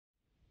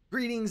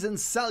Greetings and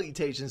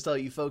salutations to all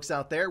you folks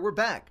out there. We're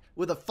back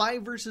with a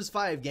 5 versus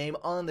 5 game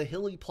on the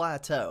Hilly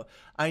Plateau.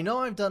 I know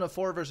I've done a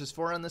 4 versus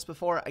 4 on this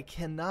before. I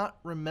cannot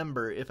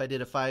remember if I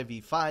did a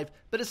 5v5,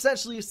 but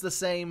essentially it's the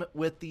same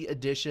with the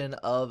addition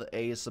of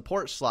a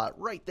support slot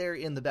right there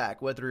in the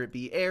back, whether it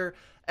be air,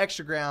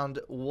 extra ground,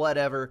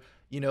 whatever.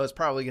 You know, it's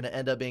probably going to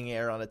end up being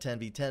air on a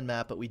 10v10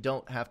 map, but we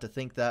don't have to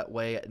think that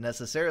way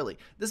necessarily.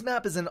 This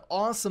map is an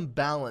awesome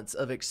balance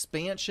of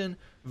expansion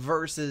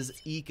versus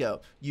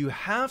eco. You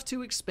have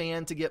to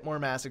expand to get more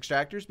mass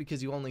extractors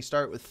because you only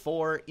start with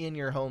 4 in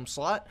your home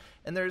slot,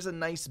 and there's a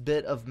nice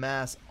bit of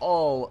mass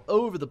all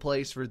over the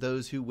place for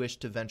those who wish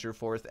to venture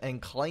forth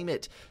and claim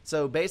it.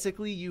 So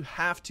basically you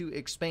have to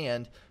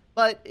expand,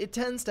 but it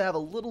tends to have a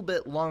little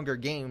bit longer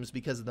games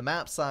because of the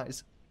map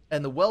size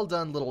and the well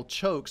done little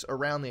chokes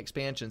around the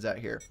expansions out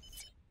here.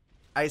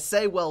 I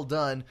say well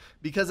done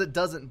because it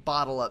doesn't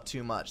bottle up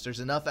too much.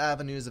 There's enough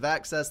avenues of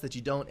access that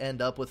you don't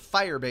end up with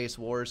fire-based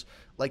wars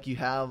like you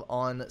have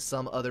on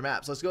some other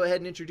maps. Let's go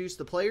ahead and introduce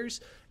the players,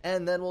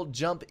 and then we'll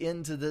jump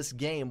into this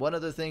game. One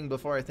other thing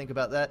before I think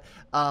about that,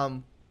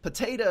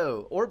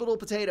 Orbital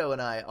Potato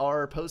and I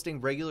are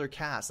posting regular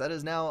casts. That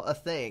is now a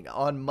thing.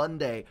 On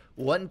Monday,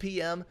 1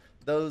 p.m.,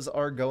 those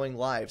are going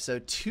live. So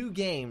 2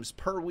 games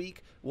per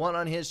week, one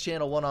on his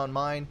channel, one on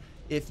mine.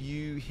 If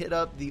you hit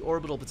up the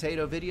Orbital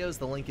Potato videos,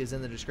 the link is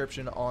in the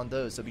description on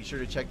those, so be sure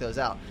to check those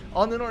out.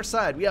 On the north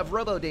side, we have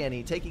Robo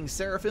Danny taking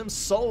Seraphim,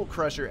 Soul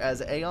Crusher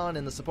as Aeon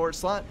in the support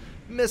slot.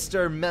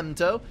 Mr.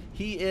 Memento,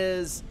 he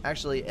is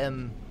actually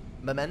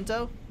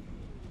Memento?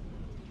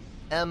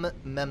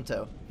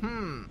 Memento.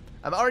 I'm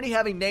already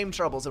having name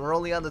troubles and we're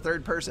only on the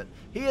third person.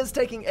 He is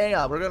taking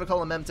Aeon. We're going to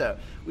call him Memento.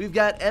 We've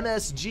got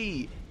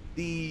MSG,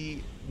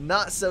 the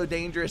not so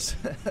dangerous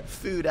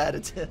food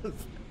additive.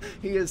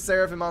 He is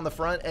Seraphim on the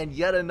front, and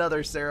yet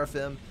another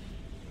Seraphim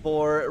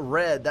for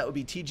red. That would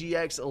be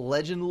TGX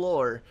Legend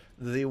Lore,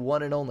 the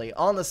one and only.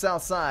 On the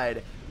south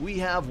side, we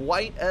have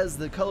white as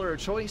the color of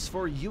choice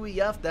for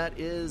UEF. That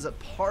is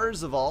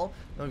Parzival.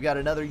 And we've got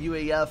another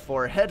UEF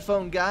for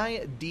Headphone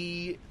Guy,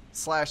 D//B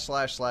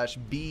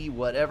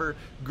whatever.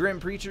 Grim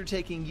Preacher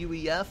taking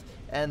UEF,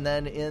 and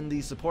then in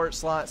the support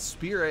slot,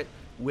 Spirit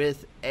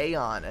with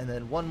Aeon. And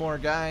then one more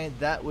guy,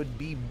 that would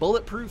be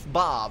Bulletproof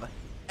Bob.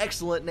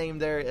 Excellent name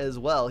there as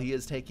well. He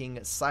is taking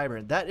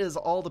Cybern. That is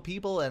all the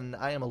people, and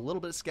I am a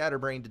little bit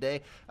scatterbrained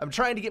today. I'm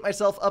trying to get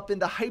myself up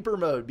into hyper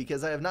mode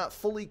because I have not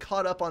fully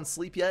caught up on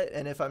sleep yet,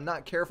 and if I'm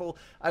not careful,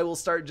 I will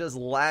start just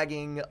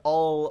lagging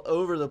all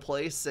over the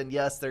place. And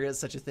yes, there is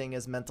such a thing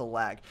as mental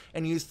lag.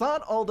 And you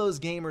thought all those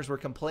gamers were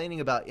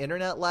complaining about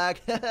internet lag?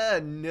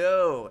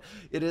 No,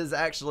 it is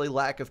actually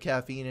lack of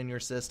caffeine in your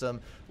system,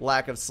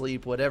 lack of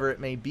sleep, whatever it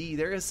may be.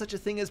 There is such a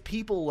thing as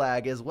people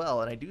lag as well,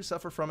 and I do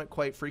suffer from it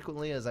quite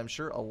frequently, as I'm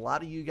sure a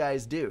lot of you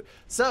guys do.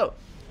 So,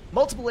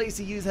 multiple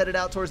ACUs headed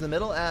out towards the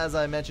middle. As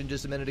I mentioned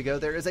just a minute ago,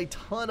 there is a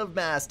ton of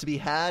mass to be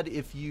had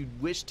if you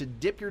wish to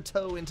dip your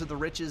toe into the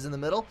riches in the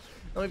middle.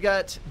 And we've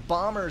got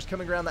bombers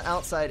coming around the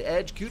outside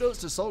edge. Kudos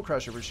to Soul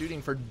Crusher for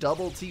shooting for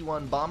double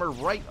T1 bomber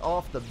right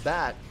off the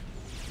bat.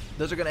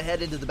 Those are going to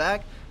head into the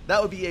back.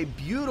 That would be a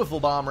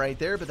beautiful bomb right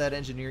there, but that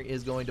engineer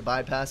is going to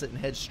bypass it and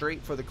head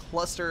straight for the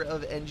cluster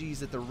of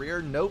NGs at the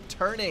rear. Nope,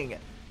 turning.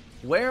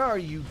 Where are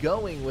you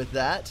going with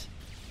that?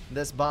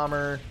 This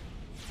bomber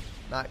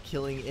not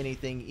killing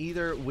anything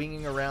either,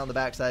 winging around the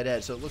backside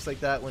edge. So it looks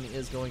like that one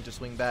is going to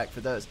swing back for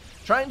those.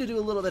 Trying to do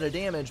a little bit of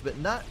damage, but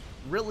not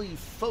really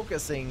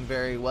focusing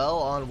very well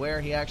on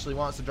where he actually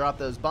wants to drop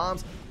those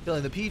bombs.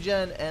 Killing the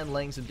P-Gen and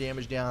laying some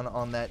damage down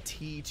on that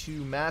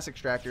T2 mass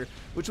extractor,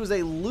 which was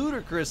a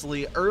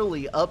ludicrously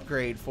early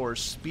upgrade for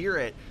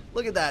Spirit.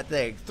 Look at that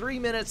thing. 3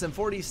 minutes and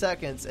 40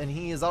 seconds, and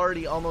he has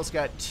already almost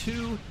got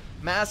 2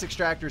 mass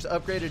extractors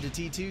upgraded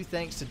to T2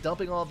 thanks to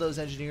dumping all of those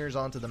engineers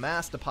onto the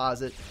mass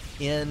deposit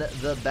in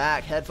the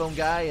back. Headphone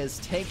Guy is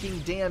taking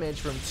damage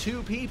from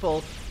 2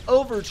 people.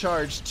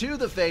 Overcharged to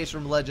the face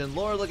from Legend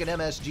Lore. Look at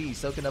MSG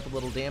soaking up a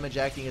little damage,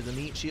 acting as a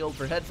meat shield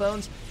for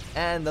Headphones.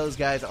 And those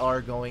guys are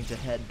going to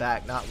head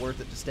back. Not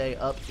worth it to stay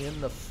up in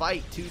the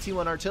fight. 2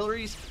 T1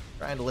 artilleries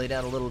trying to lay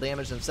down a little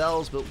damage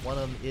themselves, but one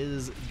of them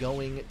is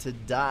going to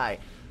die.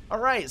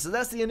 Alright, so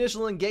that's the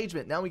initial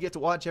engagement. Now we get to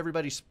watch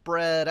everybody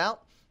spread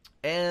out.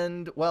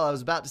 And, well, I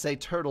was about to say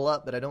turtle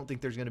up, but I don't think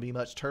there's going to be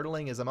much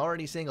turtling, as I'm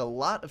already seeing a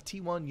lot of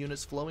T1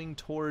 units flowing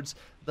towards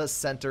the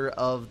center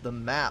of the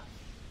map.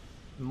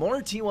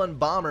 More T1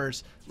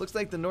 bombers. Looks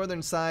like the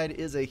northern side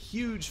is a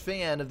huge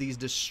fan of these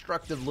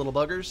destructive little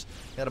buggers.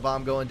 Got a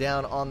bomb going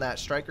down on that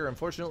striker.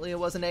 Unfortunately, it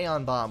was an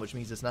Aeon bomb, which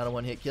means it's not a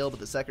one-hit kill,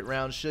 but the second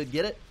round should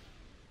get it.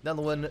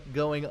 Another one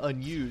going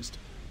unused.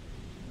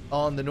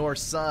 On the north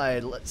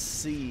side, let's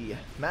see.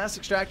 Mass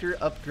extractor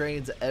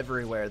upgrades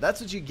everywhere. That's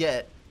what you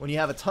get when you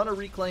have a ton of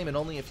reclaim and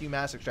only a few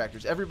mass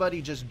extractors.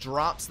 Everybody just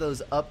drops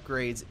those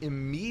upgrades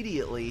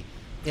immediately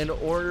in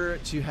order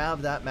to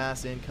have that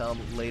mass income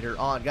later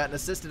on. Got an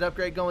assisted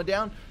upgrade going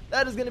down.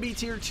 That is going to be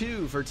tier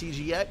 2 for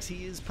TGX.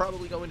 He is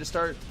probably going to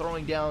start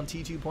throwing down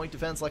T2 point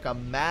defense like a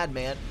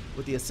madman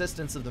with the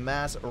assistance of the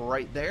mass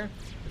right there.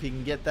 If he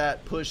can get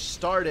that push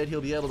started,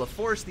 he'll be able to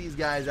force these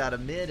guys out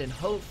of mid, and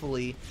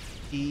hopefully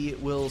he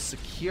will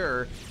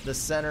secure the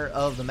center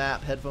of the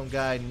map. Headphone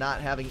guy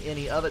not having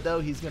any of it though.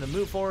 He's going to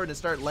move forward and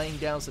start laying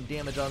down some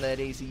damage on that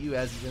ACU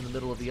as he's in the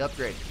middle of the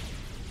upgrade.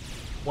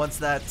 Once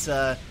that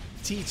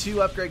T2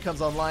 upgrade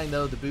comes online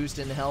though, the boost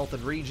in health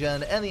and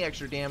regen and the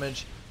extra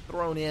damage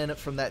thrown in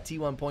from that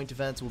T1 point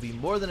defense will be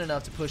more than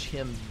enough to push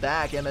him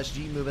back.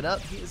 MSG moving up.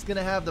 He is going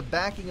to have the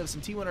backing of some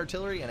T1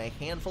 artillery and a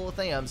handful of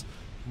THAMs,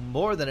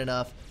 more than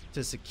enough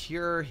to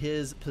secure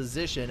his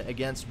position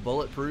against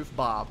Bulletproof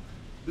Bob,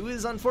 who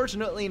is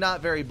unfortunately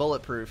not very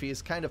bulletproof. He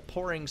is kind of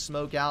pouring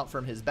smoke out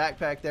from his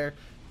backpack there.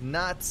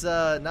 Not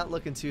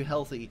looking too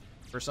healthy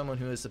for someone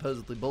who is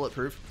supposedly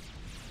bulletproof.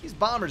 These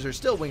bombers are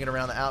still winging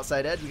around the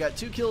outside edge. We got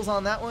 2 kills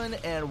on that one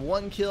and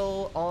 1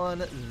 kill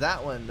on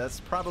that one. That's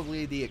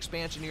probably the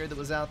expansioneer that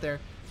was out there,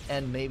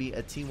 and maybe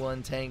a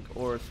T1 tank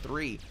or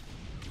 3.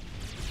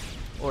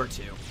 Or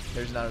 2.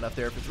 There's not enough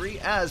there for 3.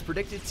 As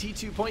predicted,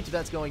 T2 point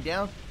defense going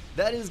down.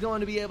 That is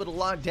going to be able to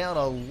lock down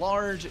a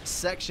large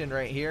section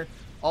right here,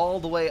 all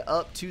the way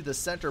up to the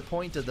center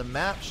point of the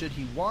map. Should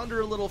he wander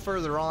a little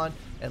further on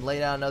and lay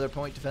down another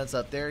point defense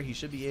up there, he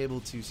should be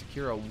able to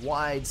secure a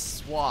wide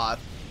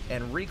swath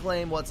and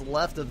reclaim what's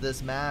left of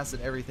this mass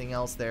and everything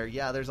else there.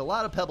 Yeah, there's a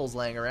lot of pebbles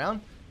laying around.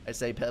 I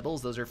say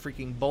pebbles, those are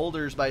freaking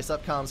boulders by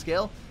Subcom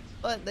scale,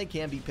 but they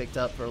can be picked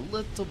up for a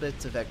little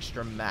bit of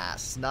extra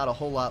mass. Not a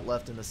whole lot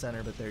left in the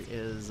center, but there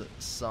is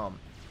some.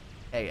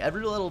 Hey,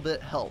 every little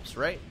bit helps,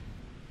 right?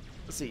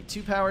 Let's see,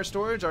 2 power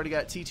storage, already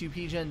got T2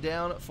 PGen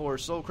down for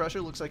Soul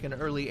Crusher. Looks like an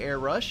early air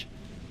rush.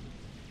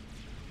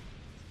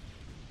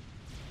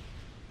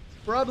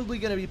 Probably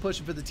going to be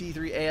pushing for the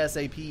T3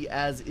 ASAP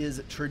as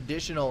is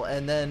traditional,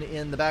 and then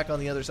in the back on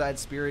the other side,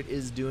 Spirit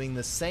is doing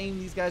the same.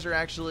 These guys are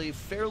actually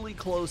fairly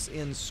close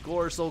in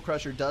score. Soul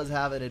Crusher does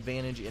have an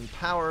advantage in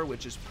power,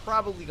 which is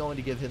probably going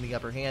to give him the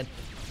upper hand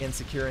in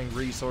securing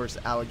resource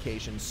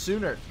allocation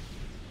sooner.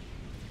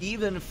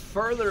 Even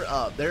further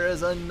up, there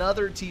is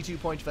another T2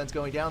 point defense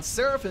going down.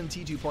 Seraphim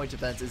T2 point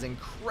defense is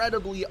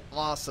incredibly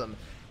awesome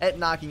at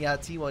knocking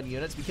out T1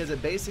 units because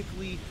it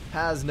basically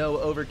has no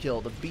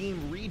overkill. The beam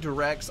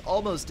redirects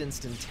almost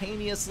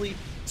instantaneously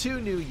to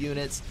new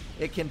units.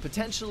 It can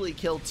potentially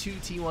kill 2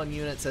 T1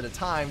 units at a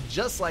time,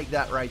 just like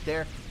that right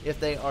there, if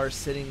they are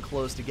sitting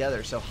close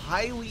together. So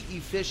highly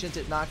efficient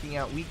at knocking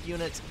out weak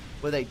units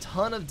with a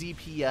ton of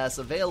DPS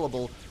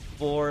available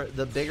for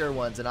the bigger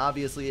ones. And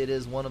obviously it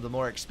is one of the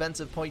more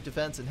expensive point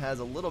defense and has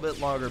a little bit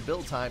longer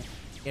build time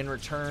in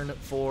return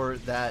for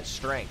that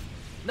strength.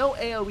 No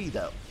AoE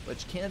though,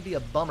 which can be a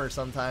bummer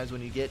sometimes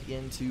when you get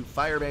into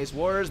Firebase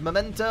Wars.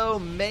 Memento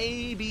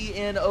may be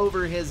in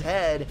over his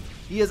head.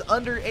 He is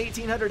under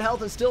 1800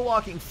 health and still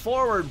walking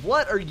forward.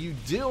 What are you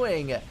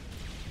doing?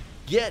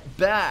 Get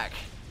back.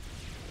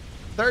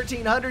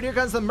 1300, here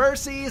comes the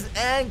Mercies,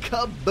 and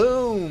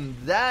kaboom!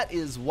 That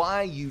is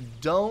why you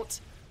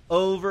don't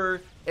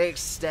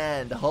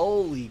overextend.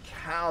 Holy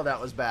cow, that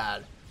was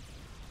bad.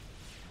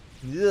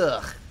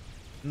 Ugh.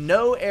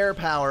 No air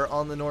power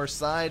on the north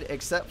side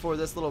except for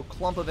this little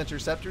clump of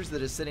interceptors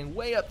that is sitting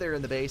way up there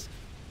in the base.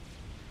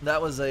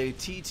 That was a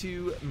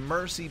T2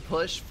 Mercy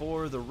push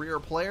for the rear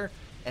player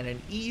and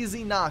an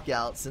easy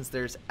knockout since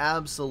there's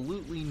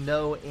absolutely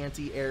no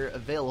anti-air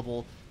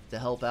available to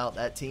help out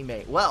that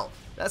teammate. Well,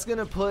 that's going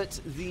to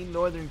put the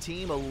northern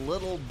team a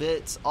little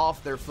bit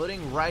off their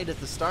footing right at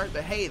the start,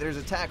 but hey, there's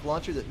a TAC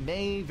launcher that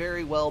may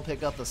very well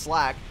pick up the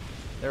slack.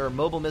 There are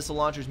mobile missile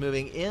launchers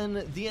moving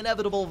in, the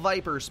inevitable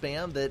Viper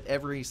spam that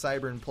every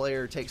Cybern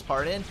player takes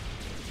part in.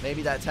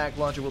 Maybe that TAC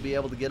launcher will be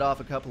able to get off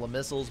a couple of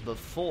missiles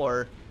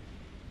before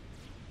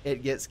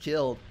it gets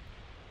killed.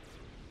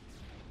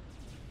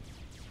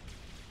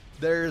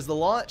 There's the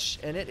launch,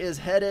 and it is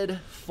headed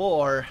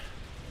for...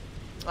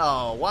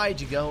 Oh, why'd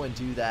you go and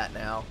do that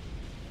now?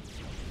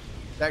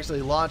 It's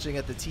actually launching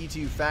at the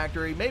T2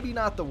 factory. Maybe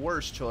not the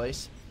worst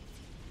choice.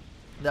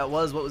 That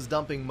was what was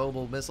dumping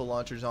mobile missile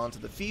launchers onto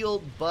the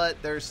field,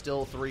 but there's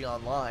still 3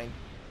 online,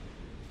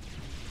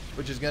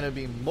 which is going to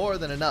be more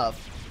than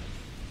enough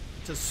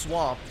to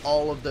swamp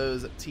all of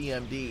those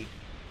TMD.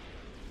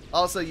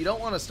 Also, you don't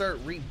want to start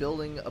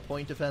rebuilding a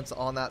point defense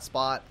on that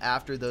spot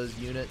after those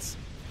units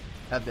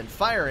have been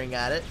firing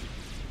at it,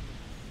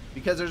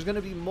 because there's going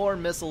to be more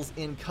missiles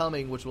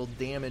incoming, which will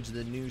damage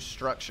the new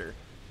structure.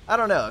 I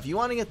don't know. If you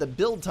want to get the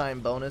build time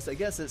bonus, I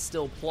guess it's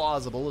still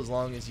plausible as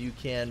long as you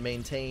can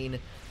maintain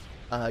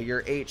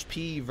your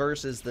HP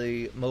versus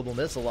the mobile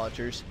missile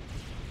launchers.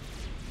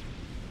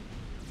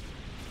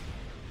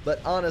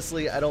 But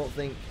honestly, I don't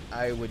think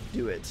I would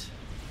do it.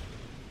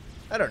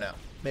 I don't know.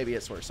 Maybe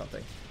it's worth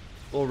something.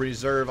 We'll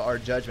reserve our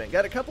judgment.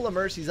 Got a couple of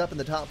Mercies up in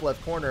the top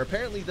left corner.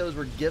 Apparently those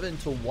were given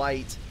to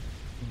White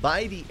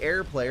by the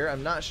air player.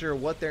 I'm not sure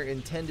what they're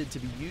intended to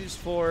be used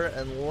for,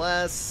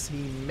 unless he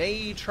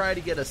may try to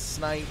get a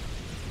snipe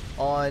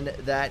on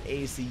that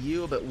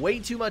ACU, but way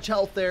too much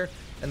health there,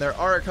 and there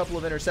are a couple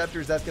of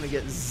interceptors. That's going to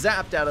get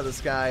zapped out of the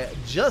sky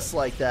just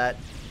like that.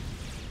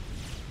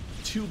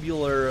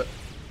 Tubular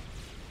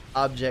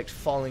object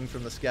falling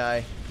from the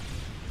sky.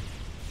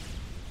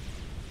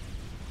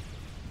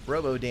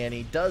 Robo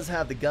Danny does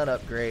have the gun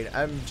upgrade.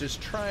 I'm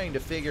just trying to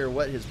figure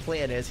what his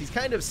plan is. He's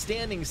kind of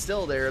standing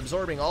still there,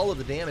 absorbing all of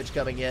the damage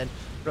coming in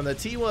from the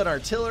T1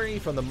 artillery,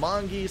 from the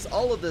mongoose.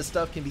 All of this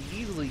stuff can be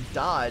easily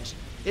dodged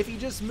if he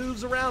just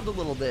moves around a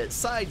little bit.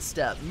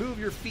 Sidestep, move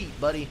your feet,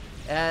 buddy.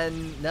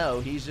 And no,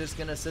 he's just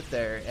going to sit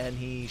there, and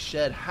he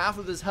shed half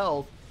of his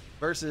health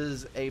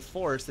versus a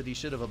force that he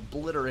should have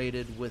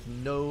obliterated with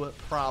no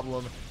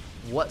problem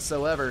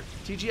whatsoever.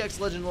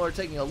 TGX Legend Lord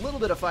taking a little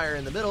bit of fire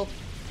in the middle.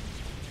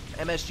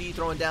 MSG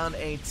throwing down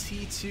a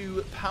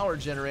T2 power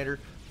generator,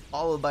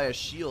 followed by a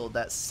shield.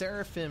 That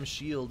Seraphim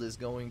shield is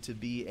going to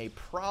be a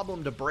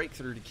problem to break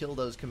through to kill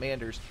those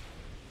commanders.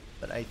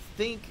 But I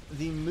think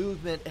the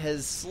movement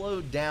has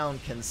slowed down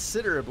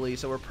considerably,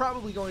 so we're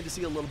probably going to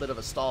see a little bit of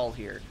a stall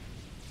here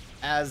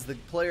as the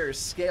players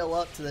scale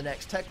up to the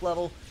next tech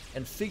level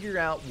and figure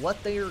out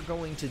what they are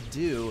going to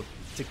do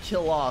to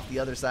kill off the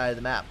other side of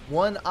the map.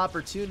 One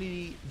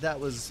opportunity that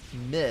was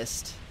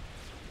missed.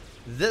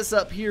 This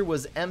up here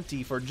was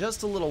empty for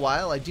just a little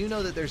while. I do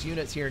know that there's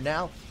units here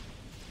now,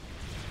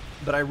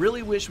 but I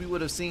really wish we would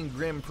have seen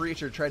Grim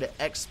Preacher try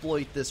to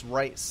exploit this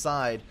right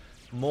side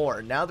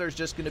more. Now there's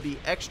just going to be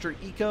extra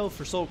eco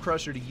for Soul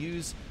Crusher to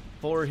use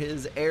for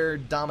his air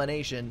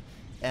domination,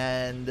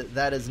 and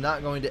that is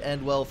not going to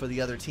end well for the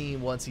other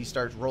team once he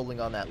starts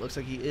rolling on that. Looks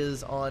like he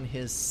is on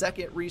his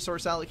second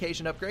resource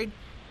allocation upgrade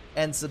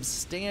and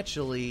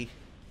substantially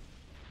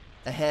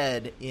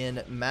ahead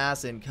in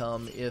mass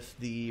income if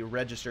the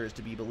register is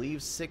to be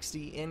believed.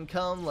 60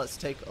 income. Let's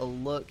take a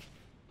look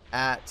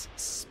at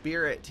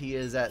Spirit. He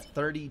is at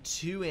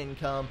 32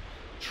 income,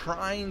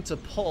 trying to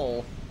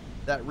pull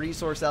that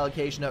resource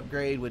allocation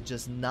upgrade with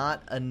just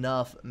not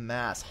enough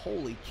mass.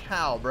 Holy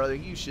cow, brother,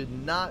 you should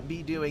not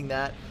be doing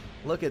that.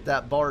 Look at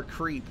that bar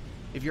creep.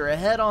 If you're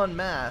ahead on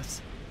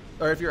mass,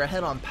 or if you're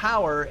ahead on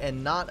power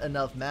and not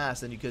enough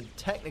mass, then you could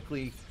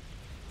technically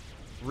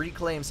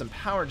reclaim some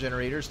power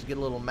generators to get a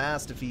little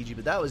mass to feed you,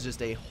 but that was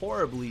just a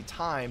horribly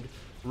timed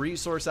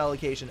resource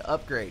allocation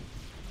upgrade.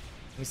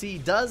 You see, he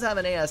does have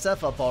an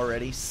ASF up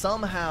already.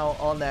 Somehow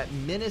on that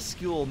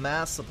minuscule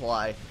mass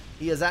supply,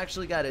 he has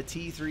actually got a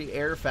T3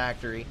 air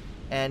factory,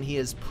 and he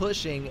is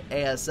pushing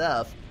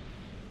ASF.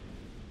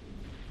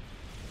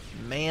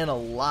 Man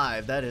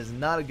alive, that is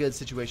not a good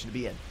situation to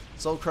be in.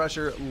 Soul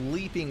Crusher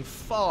leaping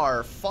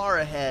far, far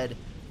ahead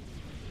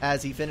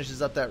as he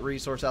finishes up that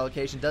resource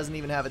allocation. Doesn't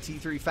even have a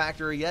T3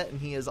 factory yet, and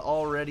he is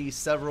already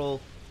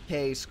several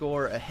K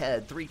score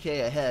ahead,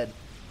 3K ahead,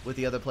 with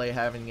the other player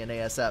having an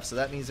ASF. So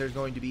that means there's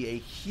going to be a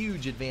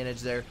huge advantage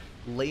there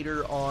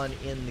later on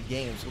in the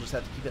game. So we'll just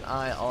have to keep an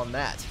eye on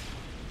that.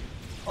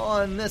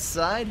 On this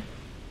side,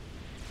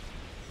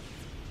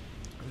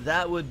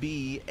 that would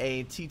be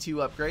a T2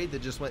 upgrade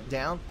that just went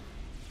down,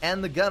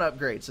 and the gun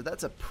upgrade. So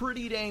that's a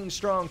pretty dang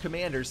strong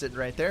commander sitting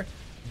right there.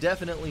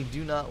 Definitely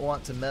do not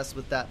want to mess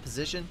with that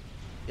position.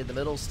 In the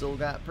middle, still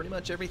got pretty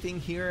much everything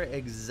here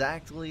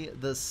exactly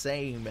the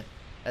same,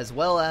 as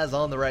well as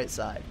on the right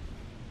side.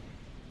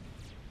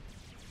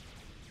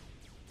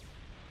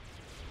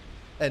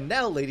 And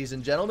now, ladies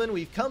and gentlemen,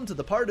 we've come to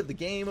the part of the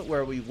game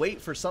where we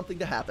wait for something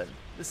to happen.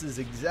 This is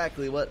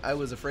exactly what I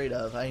was afraid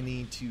of. I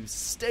need to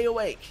stay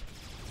awake,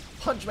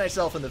 punch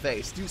myself in the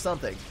face, do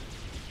something.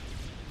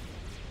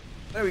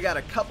 There we got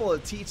a couple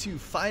of T2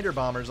 fighter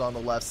bombers on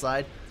the left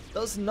side.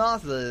 Those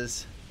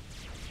Nothas,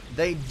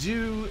 they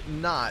do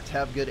not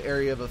have good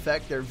area of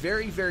effect. They're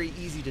very, very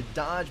easy to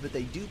dodge, but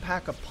they do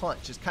pack a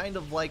punch. It's kind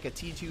of like a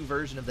T2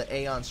 version of the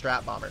Aeon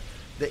Strat Bomber.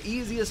 The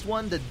easiest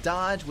one to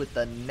dodge with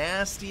the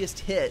nastiest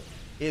hit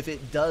if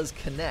it does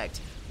connect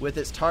with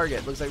its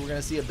target. Looks like we're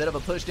going to see a bit of a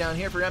push down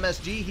here for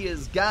MSG. He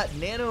has got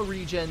Nano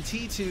Regen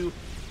T2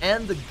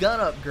 and the gun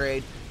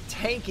upgrade,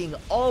 tanking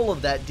all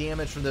of that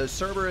damage from those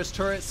Cerberus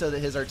turrets so that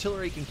his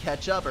artillery can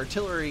catch up.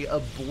 Artillery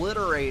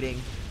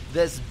obliterating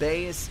this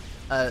base,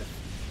 a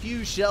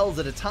few shells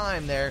at a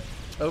time there.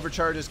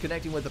 Overcharges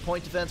connecting with the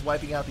point defense,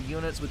 wiping out the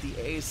units with the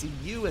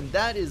ACU, and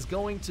that is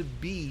going to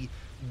be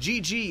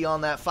GG on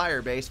that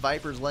fire base.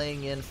 Vipers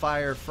laying in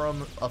fire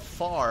from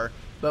afar,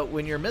 but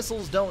when your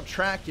missiles don't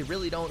track, you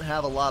really don't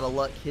have a lot of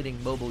luck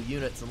hitting mobile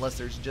units unless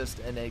there's just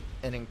an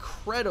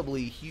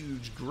incredibly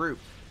huge group.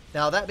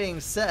 Now, that being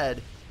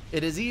said,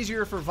 it is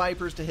easier for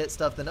Vipers to hit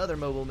stuff than other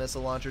mobile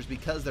missile launchers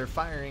because their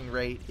firing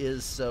rate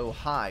is so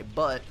high,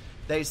 but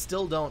they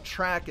still don't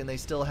track and they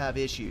still have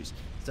issues.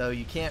 So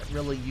you can't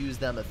really use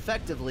them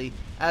effectively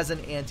as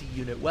an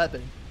anti-unit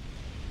weapon.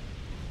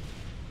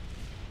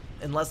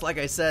 Unless, like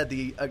I said,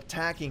 the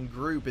attacking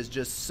group is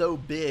just so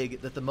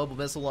big that the mobile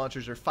missile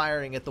launchers are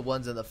firing at the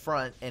ones in the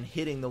front and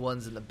hitting the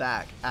ones in the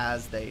back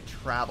as they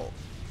travel.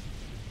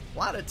 A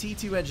lot of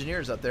T2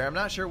 engineers up there. I'm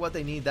not sure what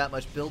they need that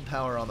much build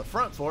power on the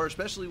front for,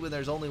 especially when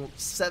there's only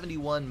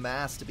 71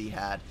 mass to be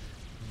had.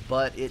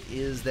 but it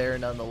is there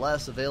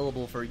nonetheless,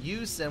 available for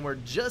use, and we're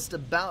just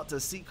about to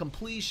see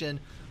completion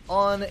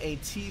on a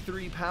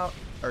T3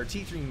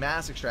 T3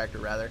 mass extractor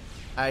rather.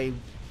 I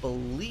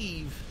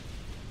believe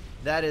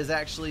that is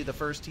actually the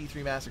first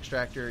T3 mass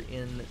extractor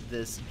in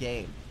this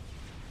game.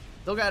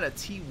 Still got a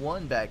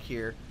T1 back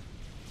here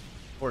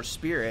for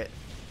Spirit.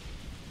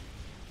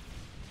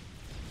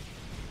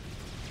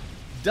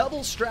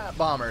 Double strap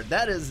bomber.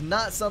 That is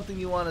not something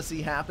you want to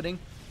see happening,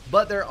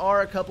 but there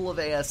are a couple of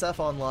ASF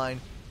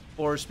online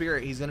for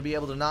Spirit. He's going to be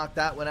able to knock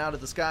that one out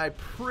of the sky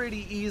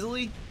pretty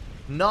easily.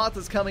 Noth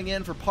is coming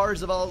in for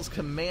Parzival's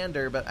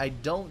commander, but I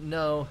don't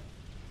know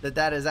that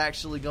that is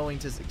actually going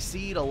to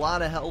succeed. A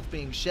lot of health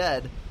being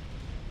shed.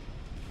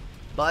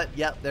 But,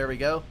 yep, there we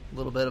go. A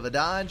little bit of a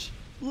dodge,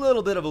 a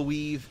little bit of a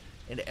weave,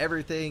 and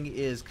everything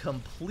is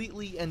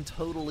completely and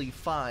totally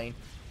fine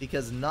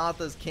because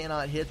Nothas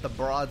cannot hit the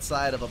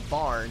broadside of a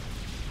barn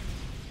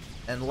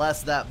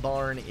unless that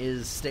barn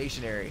is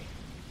stationary.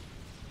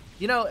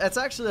 You know, it's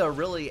actually a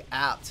really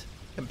apt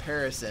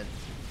comparison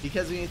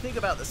because when you think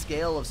about the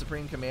scale of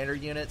Supreme Commander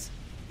units,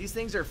 these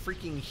things are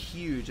freaking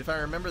huge. If I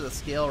remember the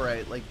scale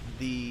right, like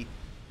the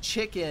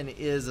Chicken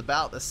is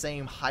about the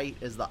same height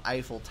as the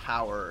Eiffel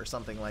Tower or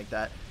something like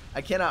that.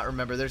 I cannot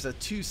remember. There's a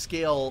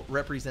 2-scale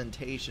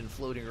representation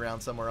floating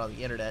around somewhere on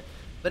the internet.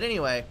 But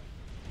anyway,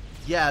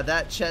 yeah,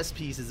 that chess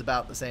piece is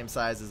about the same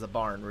size as a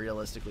barn,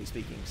 realistically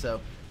speaking.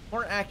 So,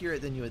 more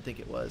accurate than you would think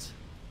it was.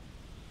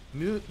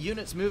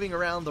 Units moving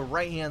around the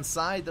right-hand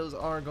side, those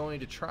are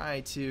going to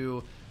try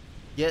to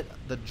get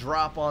the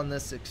drop on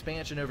this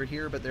expansion over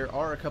here, but there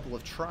are a couple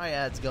of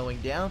triads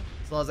going down.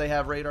 As long as they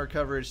have radar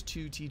coverage,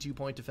 2 T2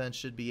 point defense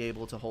should be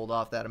able to hold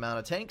off that amount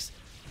of tanks,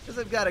 because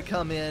they've got to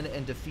come in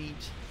and defeat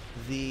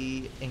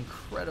the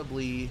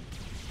incredibly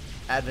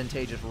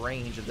advantageous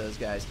range of those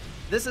guys.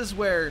 This is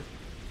where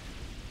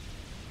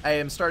I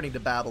am starting to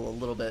babble a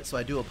little bit, so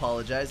I do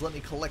apologize. Let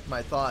me collect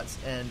my thoughts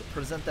and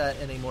present that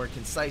in a more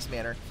concise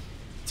manner.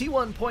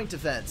 T1 point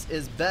defense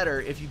is better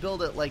if you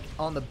build it like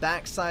on the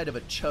back side of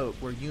a choke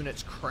where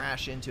units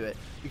crash into it,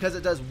 because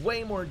it does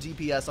way more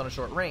DPS on a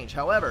short range.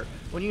 However,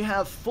 when you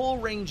have full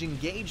range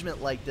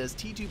engagement like this,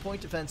 T2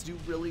 point defense do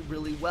really,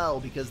 really well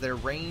because their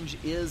range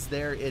is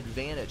their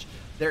advantage.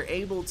 They're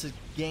able to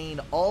gain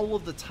all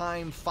of the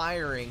time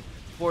firing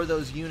for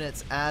those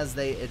units as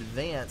they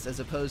advance, as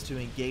opposed to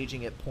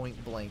engaging at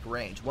point blank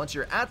range. Once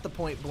you're at the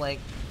point blank,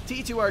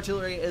 T2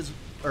 artillery is,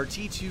 or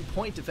T2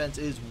 point defense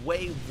is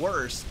way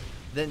worse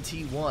than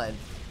T1.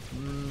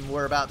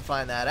 We're about to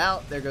find that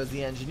out. There goes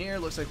the engineer.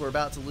 Looks like we're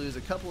about to lose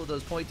a couple of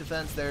those point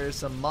defense. There's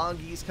some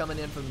Mongees coming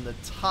in from the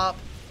top.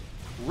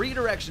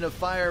 Redirection of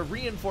fire,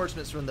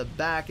 reinforcements from the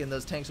back, and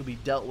those tanks will be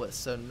dealt with.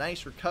 So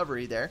nice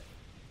recovery there.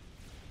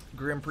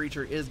 Grim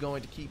Preacher is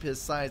going to keep his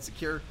side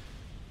secure.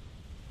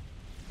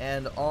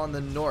 And on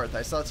the north,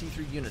 I saw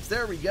T3 units.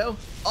 There we go.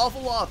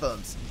 Awful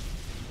Lothams.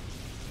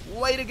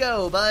 Way to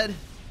go, bud.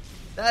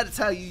 That's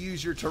how you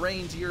use your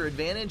terrain to your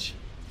advantage.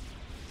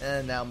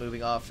 And now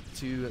moving off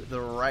to the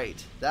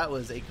right. That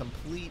was a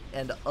complete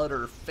and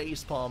utter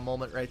facepalm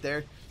moment right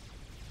there.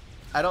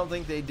 I don't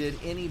think they did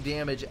any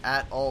damage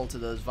at all to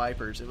those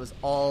Vipers. It was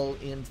all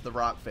into the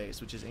rock face,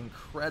 which is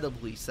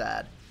incredibly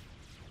sad.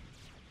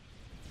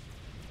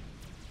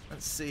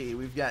 Let's see.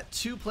 We've got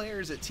 2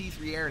 players at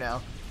T3 Air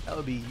now. That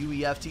would be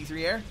UEF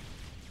T3 Air.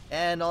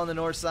 And on the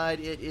north side,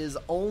 it is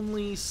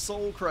only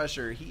Soul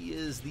Crusher. He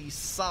is the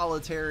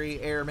solitary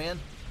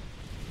airman.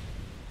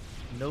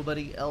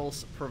 Nobody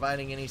else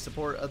providing any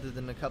support other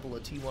than a couple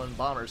of T1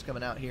 bombers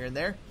coming out here and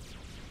there.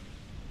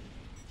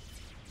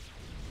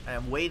 I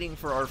am waiting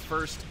for our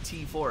first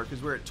T4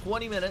 because we're at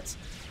 20 minutes.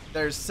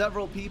 There's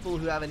several people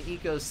who have an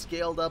eco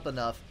scaled up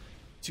enough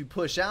to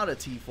push out a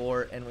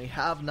T4, and we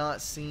have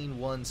not seen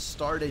one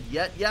started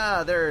yet.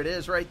 Yeah, there it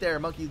is right there,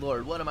 Monkey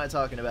Lord. What am I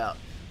talking about?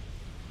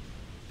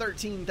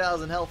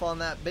 13,000 health on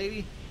that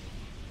baby.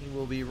 He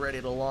will be ready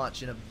to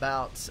launch in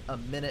about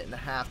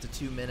 1.5 to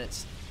 2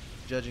 minutes,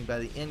 judging by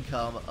the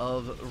income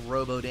of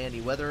Robo Dandy.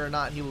 Whether or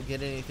not he will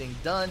get anything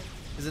done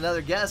is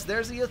another guess.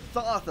 There's the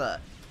Athotha.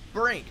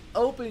 Brink,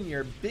 open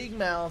your big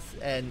mouth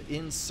and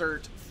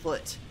insert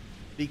foot,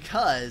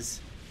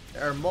 because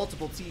there are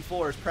multiple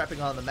T4s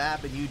prepping on the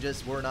map and you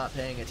just were not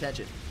paying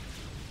attention.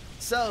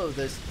 So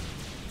the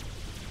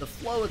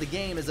flow of the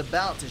game is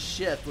about to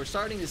shift. We're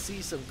starting to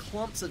see some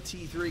clumps of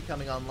T3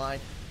 coming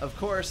online. Of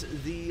course,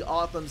 the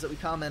Authams that we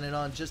commented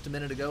on just a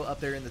minute ago up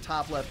there in the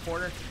top left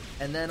corner.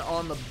 And then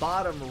on the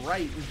bottom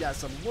right, we've got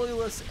some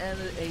Loyalists and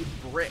a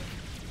Brick.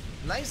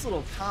 Nice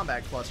little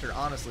combat cluster,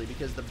 honestly,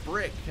 because the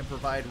Brick can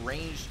provide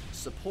ranged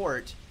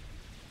support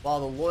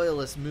while the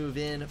Loyalists move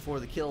in for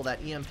the kill.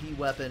 That EMP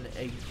weapon,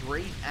 a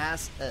great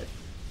asset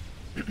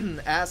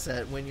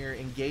when you're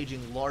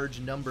engaging large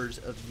numbers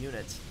of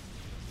units.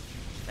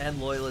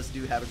 And Loyalists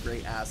do have a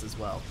great ass as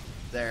well.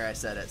 There, I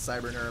said it.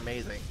 Cybern are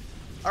amazing.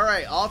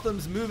 Alright,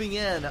 Autumn's moving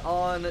in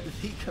on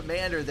the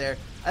commander there.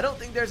 I don't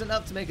think there's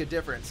enough to make a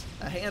difference.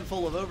 A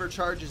handful of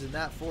overcharges and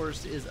that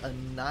force is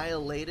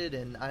annihilated,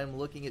 and I'm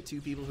looking at 2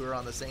 people who are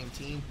on the same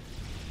team.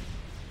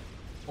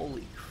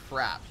 Holy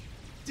crap.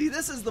 See,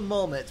 this is the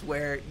moment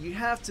where you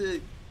have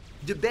to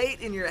debate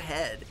in your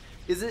head.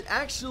 Is it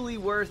actually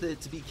worth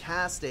it to be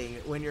casting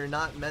when you're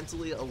not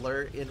mentally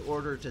alert in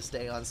order to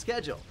stay on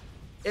schedule?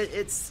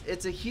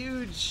 It's a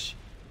huge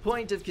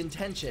point of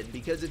contention,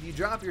 because if you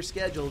drop your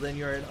schedule, then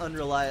you're an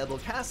unreliable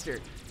caster,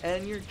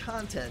 and your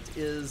content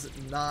is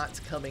not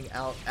coming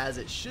out as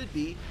it should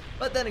be.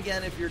 But then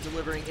again, if you're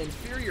delivering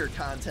inferior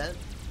content,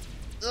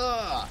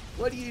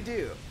 what do you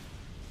do?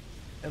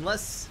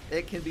 Unless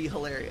it can be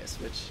hilarious,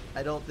 which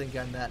I don't think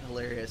I'm that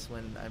hilarious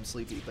when I'm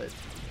sleepy, but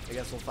I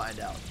guess we'll find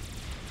out.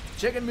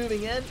 Chicken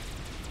moving in.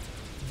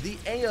 The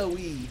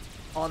AoE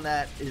on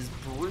that is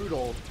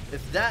brutal.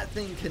 If that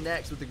thing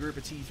connects with the group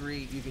of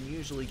T3, you can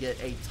usually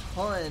get a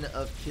ton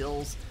of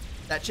kills.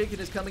 That chicken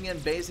is coming in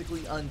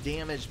basically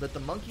undamaged, but the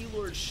Monkey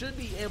Lord should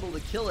be able to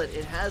kill it.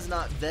 It has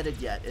not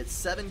vetted yet. It's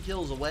 7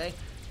 kills away.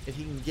 If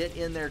he can get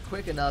in there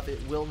quick enough,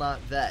 it will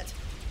not vet.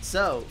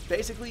 So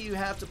basically you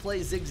have to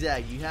play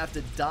zigzag. You have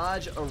to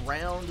dodge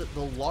around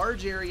the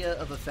large area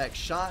of effect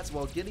shots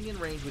while getting in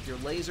range with your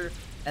laser,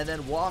 and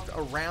then walk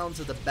around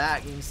to the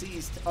back. You can see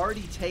he's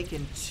already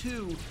taken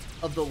 2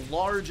 of the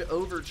large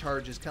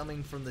overcharges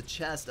coming from the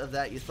chest of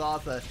that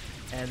Ythotha,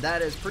 and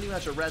that is pretty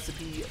much a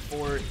recipe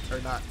for,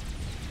 or not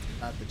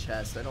the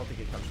chest. I don't think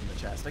it comes from the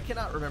chest. I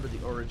cannot remember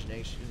the origin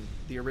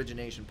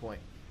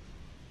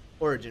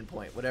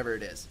point, whatever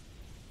it is.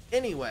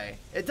 Anyway,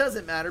 it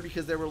doesn't matter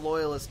because there were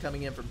loyalists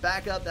coming in from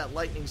backup. That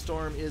lightning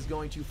storm is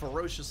going to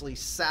ferociously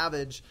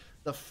savage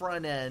the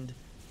front end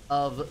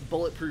of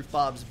Bulletproof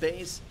Bob's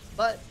base.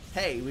 But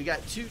hey, we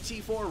got 2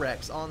 T4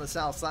 wrecks on the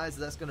south side,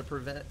 so that's going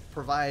to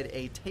provide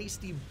a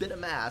tasty bit of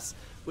mass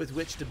with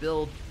which to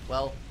build,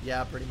 well,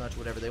 yeah, pretty much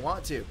whatever they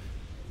want to.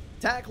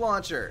 Tac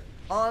launcher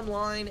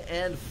online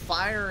and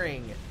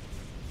firing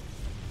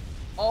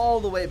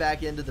all the way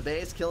back into the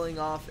base, killing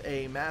off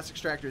a mass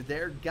extractor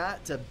there.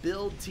 Got to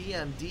build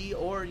TMD,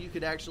 or you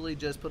could actually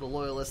just put a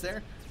loyalist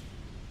there.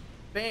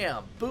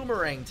 Bam!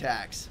 Boomerang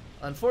tax.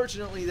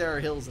 Unfortunately, there are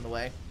hills in the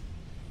way.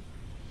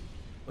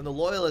 When the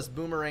loyalist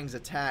boomerangs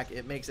attack,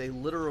 it makes a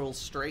literal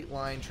straight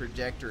line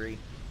trajectory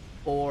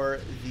for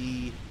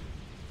the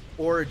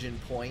origin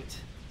point,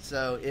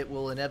 so it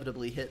will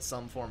inevitably hit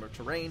some form of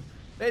terrain.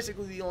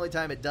 Basically, the only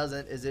time it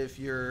doesn't is if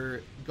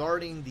you're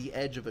guarding the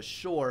edge of a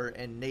shore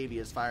and Navy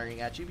is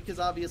firing at you, because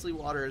obviously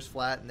water is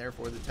flat and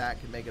therefore the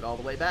tack can make it all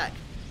the way back.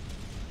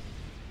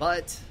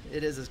 But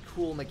it is a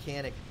cool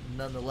mechanic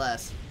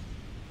nonetheless.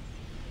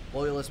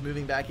 Loyalists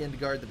moving back in to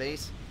guard the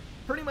base.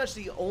 Pretty much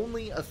the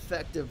only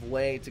effective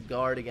way to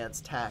guard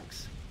against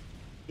tacks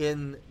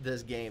in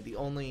this game. The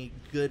only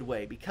good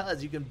way,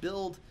 because you can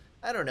build,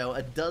 I don't know,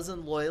 a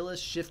dozen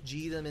loyalists, shift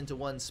G them into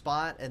one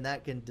spot, and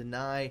that can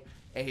deny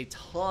a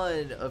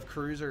ton of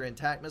cruiser and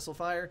tac missile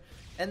fire.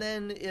 And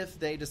then if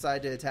they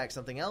decide to attack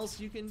something else,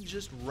 you can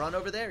just run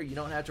over there. You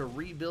don't have to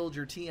rebuild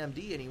your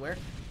TMD anywhere.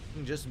 You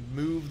can just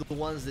move the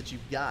ones that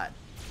you've got.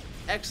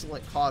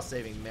 Excellent cost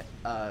saving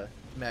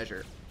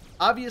measure.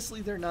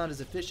 Obviously, they're not as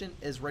efficient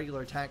as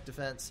regular attack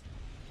defense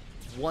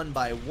one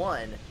by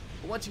one,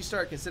 but once you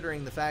start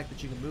considering the fact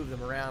that you can move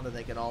them around and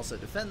they can also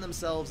defend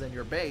themselves and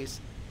your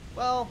base,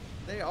 well,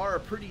 they are a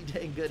pretty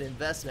dang good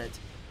investment,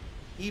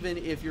 even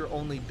if you're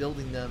only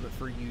building them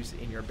for use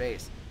in your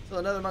base. So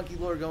another Monkey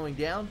Lord going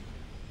down.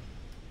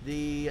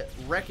 The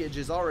wreckage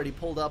is already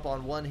pulled up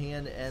on one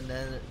hand, and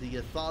then the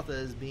Ythotha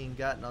is being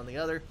gotten on the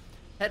other.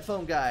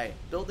 Headphone guy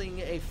building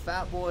a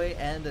Fat Boy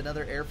and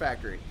another air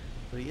factory.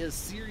 So he is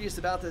serious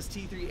about this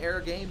T3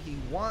 air game. He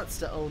wants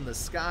to own the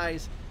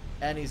skies,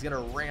 and he's going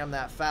to ram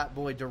that Fat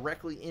Boy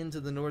directly into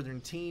the northern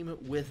team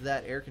with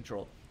that air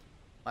control.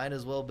 Might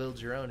as well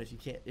build your own if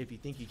you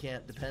think you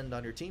can't depend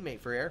on your teammate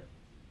for air.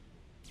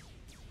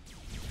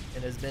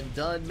 It has been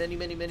done many,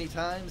 many, many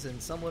times, and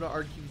some would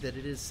argue that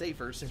it is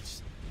safer,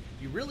 since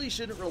you really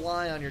shouldn't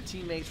rely on your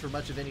teammates for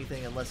much of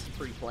anything unless it's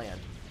pre-planned.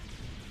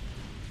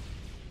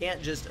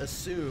 Can't just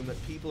assume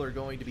that people are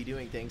going to be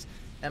doing things.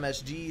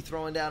 MSG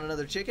throwing down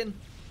another chicken.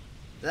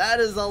 That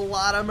is a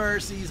lot of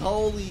mercies.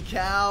 Holy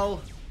cow.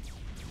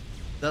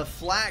 The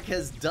flak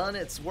has done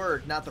its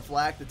work. Not the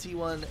flak, the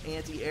T1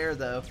 anti-air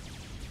though.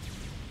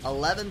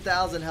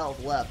 11,000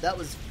 health left. That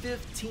was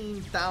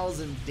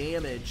 15,000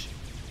 damage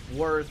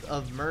worth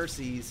of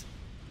mercies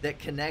that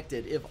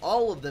connected. If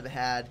all of them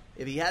had,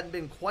 if he hadn't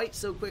been quite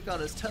so quick on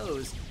his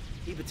toes,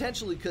 he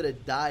potentially could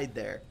have died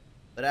there.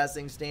 But as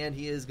things stand,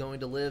 he is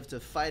going to live to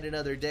fight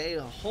another day.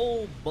 A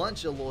whole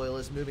bunch of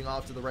loyalists moving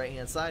off to the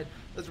right-hand side.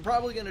 But they're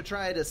probably going to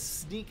try to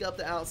sneak up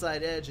the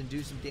outside edge and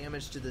do some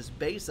damage to this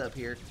base up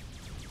here.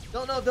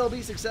 Don't know if they'll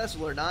be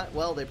successful or not.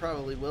 Well, they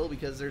probably will,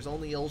 because there's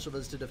only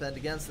Ulshivas to defend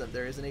against them.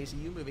 There is an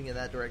ACU moving in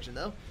that direction,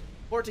 though.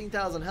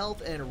 14,000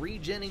 health and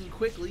regenning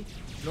quickly.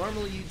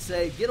 Normally you'd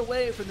say, get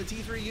away from the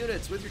T3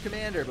 units with your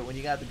commander, but when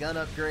you got the gun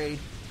upgrade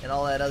and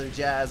all that other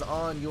jazz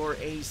on your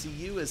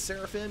ACU as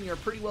Seraphim, you're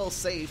pretty well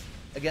safe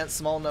against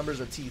small numbers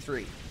of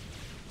T3.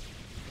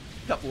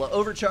 Couple of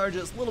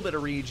overcharges, a little bit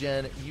of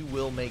regen, you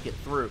will make it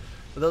through.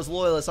 But those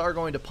loyalists are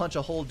going to punch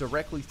a hole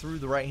directly through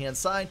the right-hand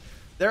side.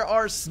 There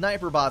are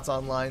sniper bots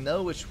online,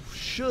 though, which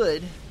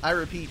should, I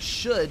repeat,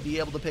 should be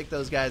able to pick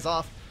those guys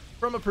off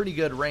from a pretty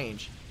good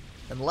range,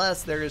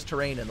 unless there is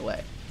terrain in the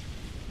way.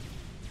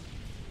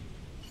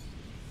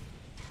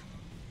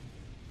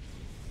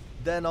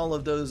 Then all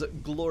of those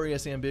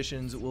glorious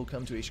ambitions will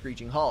come to a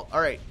screeching halt. All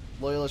right,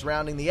 Loyalists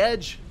rounding the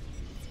edge.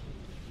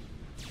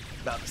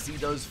 About to see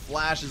those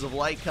flashes of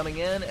light coming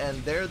in,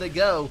 and there they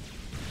go.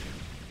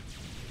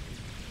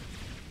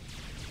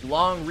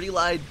 Long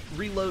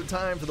reload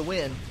time for the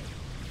win.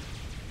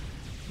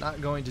 Not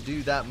going to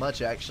do that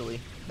much, actually.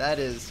 That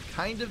is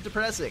kind of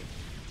depressing.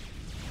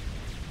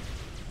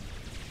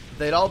 If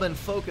they'd all been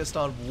focused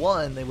on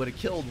one, they would have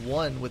killed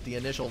one with the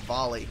initial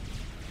volley.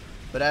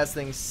 But as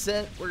things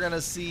sit, we're going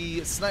to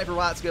see sniper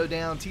bots go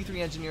down,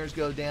 T3 engineers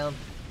go down,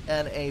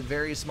 and a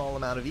very small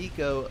amount of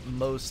eco,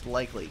 most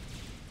likely.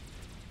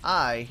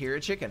 I hear a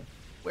chicken.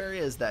 Where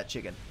is that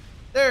chicken?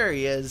 There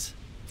he is.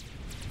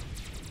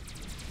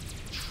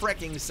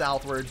 Trekking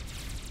southward.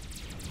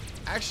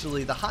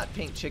 Actually, the hot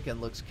pink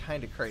chicken looks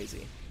kind of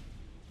crazy.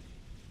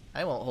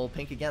 I won't hold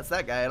pink against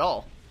that guy at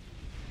all.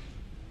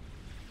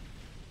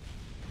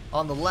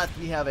 On the left,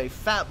 we have a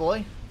fat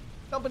boy,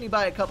 accompanied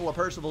by a couple of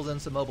Percivals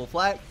and some mobile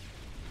flak.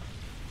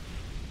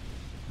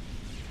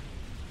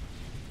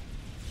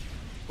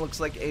 Looks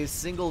like a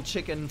single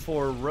chicken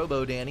for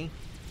Robo Danny.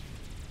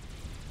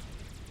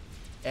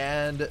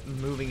 And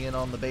moving in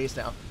on the base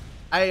now.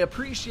 I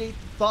appreciate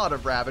the thought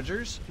of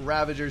Ravagers.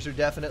 Ravagers are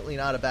definitely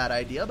not a bad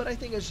idea, but I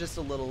think it's just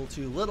a little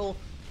too little,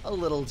 a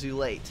little too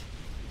late.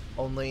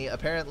 Only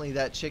apparently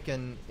that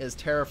chicken is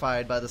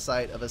terrified by the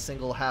sight of a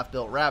single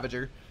half-built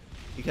Ravager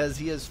because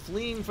he is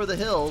fleeing for the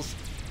hills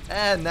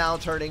and now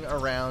turning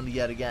around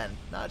yet again.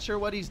 Not sure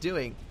what he's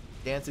doing.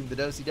 Dancing the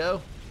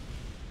do-si-do?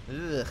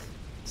 Ugh.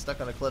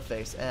 Stuck on a cliff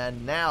face,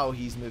 and now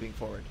he's moving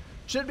forward.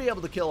 Should be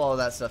able to kill all of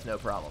that stuff, no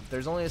problem.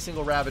 There's only a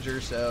single Ravager,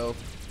 so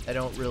I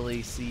don't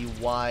really see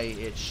why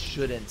it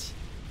shouldn't.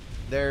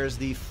 There's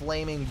the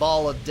flaming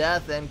ball of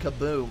death, and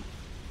kaboom.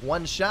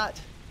 One shot,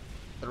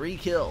 3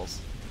 kills.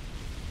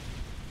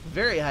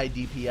 Very high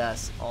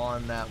DPS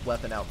on that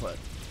weapon output.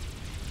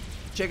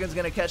 Chicken's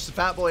going to catch the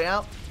fat boy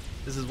out.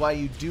 This is why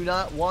you do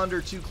not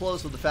wander too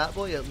close with the fat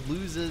boy. It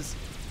loses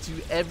to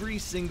every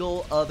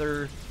single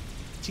other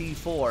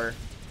T4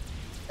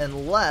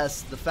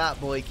 unless the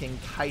fat boy can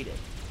kite it.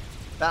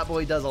 Fat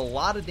boy does a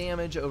lot of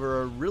damage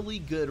over a really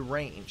good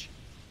range,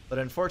 but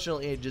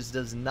unfortunately it just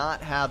does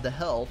not have the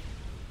health.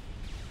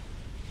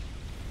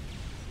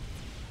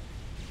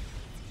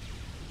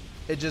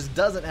 It just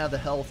doesn't have the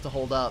health to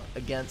hold up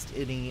against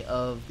any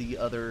of the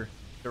other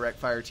direct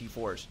fire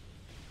T4s.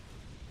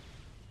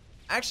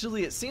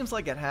 Actually, it seems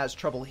like it has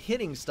trouble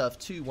hitting stuff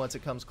too once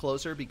it comes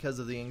closer because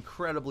of the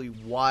incredibly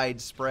wide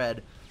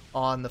spread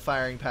on the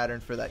firing pattern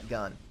for that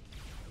gun.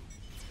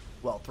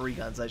 Well, 3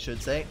 guns, I should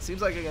say. It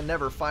seems like I can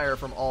never fire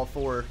from all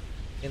 4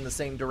 in the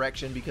same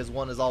direction because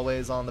one is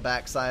always on the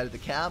back side of the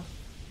cab.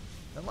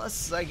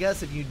 Unless, I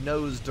guess, if you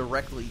nose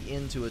directly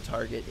into a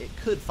target, it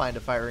could find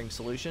a firing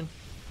solution.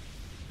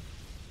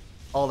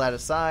 All that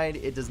aside,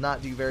 it does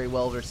not do very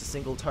well versus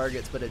single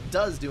targets, but it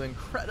does do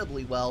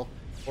incredibly well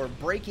for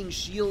breaking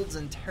shields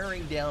and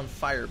tearing down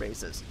fire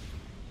bases.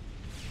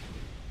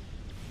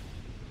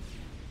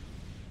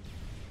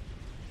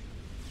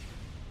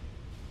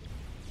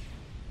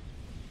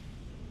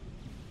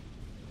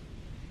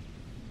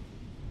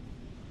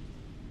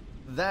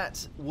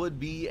 That would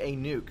be a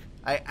nuke.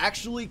 I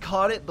actually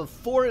caught it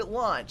before it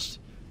launched.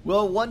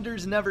 Well,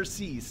 wonders never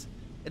cease.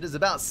 It is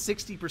about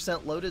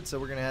 60% loaded, so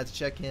we're going to have to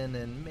check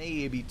in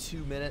maybe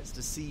 2 minutes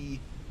to see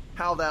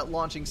how that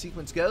launching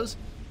sequence goes.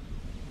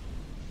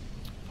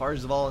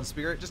 Parzival and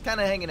Spirit just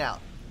kind of hanging out.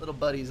 Little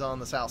buddies on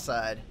the south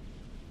side.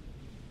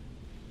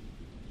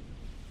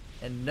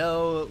 And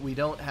no, we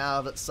don't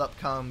have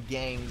SupCom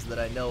gangs that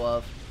I know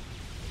of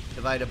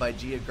divided by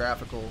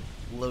geographical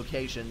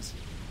locations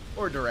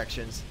or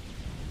directions.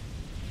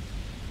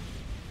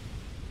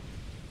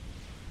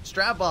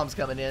 Strap bombs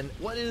coming in.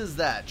 What is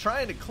that?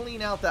 Trying to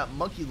clean out that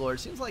monkey lord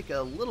seems like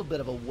a little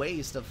bit of a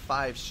waste of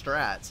 5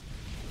 strats,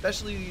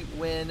 especially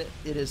when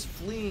it is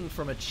fleeing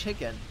from a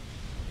chicken.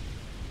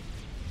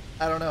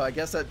 I don't know, I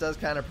guess that does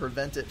kind of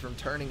prevent it from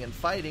turning and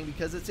fighting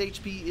because its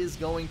HP is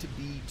going to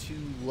be too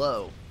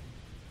low.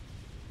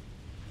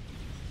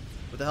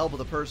 With the help of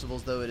the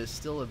Percivals, though, it is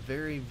still a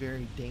very,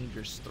 very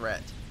dangerous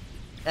threat.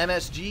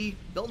 MSG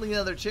building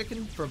another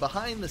chicken from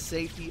behind the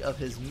safety of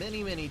his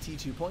many, many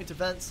T2 point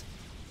defense.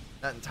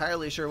 Not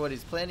entirely sure what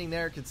he's planning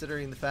there,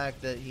 considering the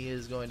fact that he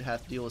is going to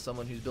have to deal with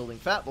someone who's building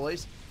fat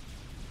boys.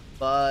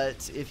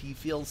 But if he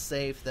feels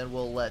safe, then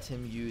we'll let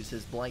him use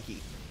his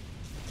blankie.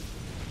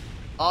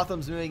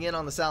 Otham's moving in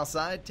on the south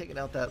side, taking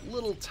out that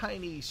little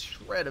tiny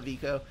shred of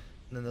eco.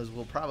 And then those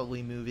will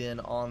probably move in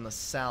on the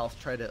south,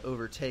 try to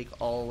overtake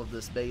all of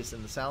this base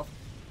in the south.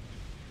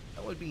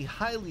 That would be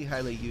highly,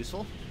 highly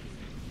useful.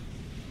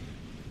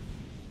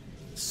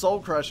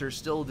 Soul Crusher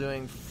still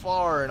doing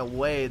far and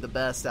away the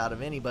best out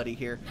of anybody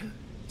here.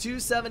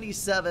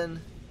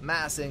 277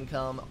 mass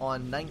income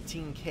on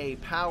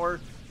 19k power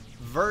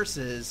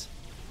versus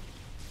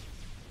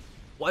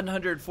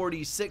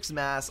 146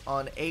 mass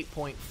on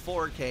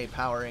 8.4k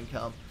power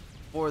income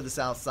for the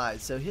south side.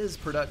 So his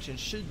production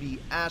should be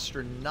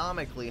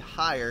astronomically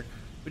higher,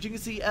 but you can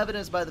see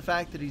evidenced by the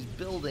fact that he's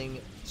building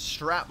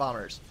strat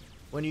bombers.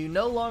 When you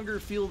no longer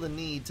feel the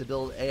need to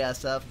build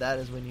ASF, that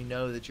is when you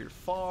know that you're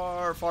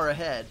far, far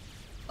ahead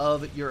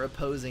of your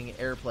opposing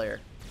air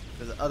player,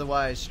 because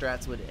otherwise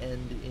strats would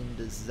end in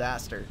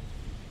disaster.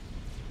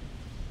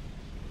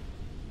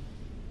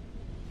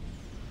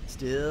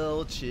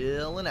 Still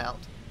chilling out.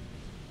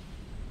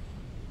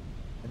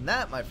 And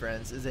that, my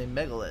friends, is a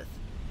megalith.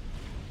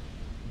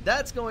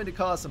 That's going to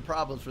cause some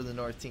problems for the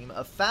North team.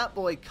 A Fat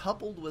Boy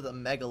coupled with a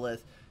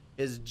megalith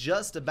is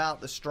just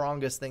about the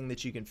strongest thing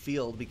that you can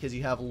field, because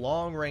you have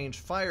long-range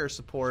fire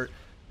support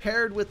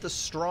paired with the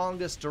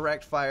strongest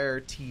direct fire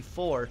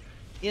T4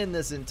 in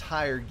this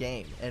entire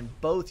game, and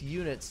both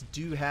units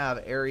do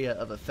have area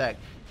of effect.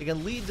 It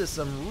can lead to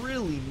some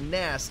really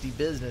nasty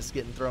business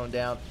getting thrown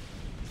down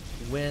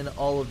when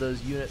all of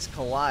those units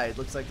collide.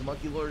 Looks like the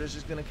Monkey Lord is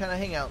just going to kind of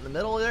hang out in the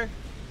middle there,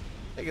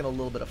 taking a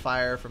little bit of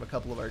fire from a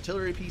couple of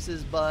artillery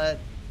pieces, but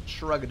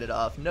shrugging it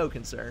off, no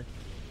concern.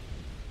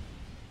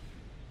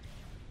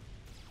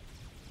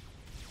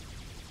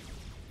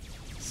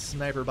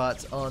 Sniper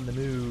bots on the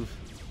move.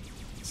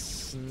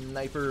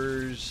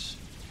 Snipers,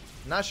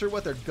 not sure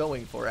what they're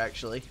going for,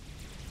 actually.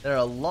 They're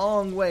a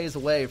long ways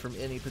away from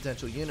any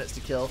potential units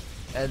to kill,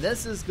 and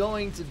this is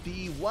going to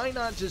be, why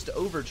not just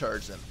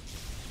overcharge them?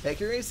 Take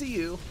your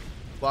ACU,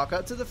 walk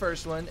up to the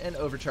first one, and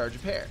overcharge a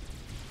pair.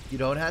 You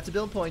don't have to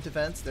build point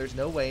defense, there's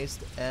no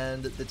waste,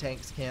 and the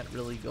tanks can't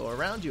really go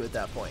around you at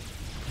that point.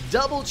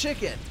 Double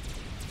chicken!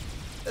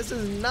 This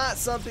is not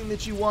something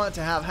that you want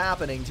to have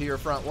happening to your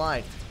front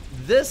line.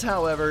 This,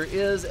 however,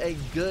 is a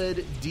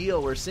good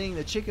deal. We're seeing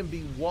the chicken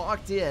be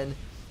walked in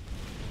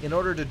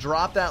order to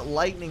drop that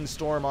lightning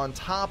storm on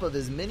top of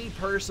as many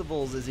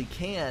Percivals as he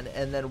can,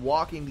 and then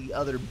walking the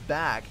other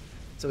back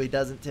so he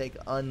doesn't take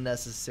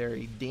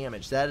unnecessary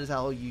damage. That is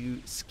how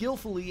you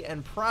skillfully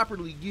and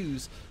properly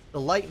use the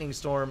lightning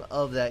storm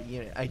of that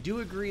unit. I do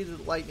agree that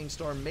the lightning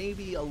storm may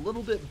be a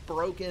little bit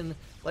broken,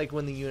 like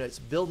when the unit's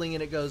building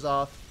and it goes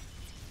off,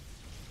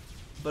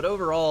 but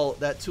overall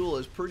that tool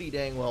is pretty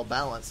dang well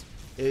balanced.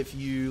 If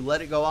you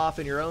let it go off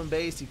in your own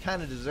base, you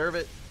kind of deserve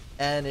it,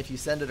 and if you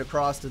send it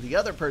across to the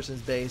other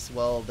person's base,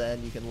 well,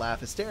 then you can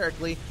laugh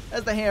hysterically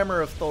as the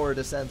hammer of Thor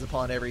descends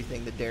upon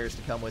everything that dares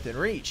to come within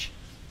reach.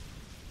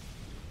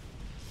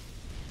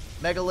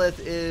 Megalith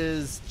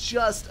is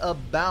just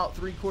about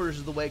 3/4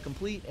 of the way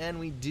complete, and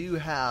we do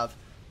have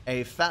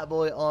a Fat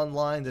Boy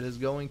online that is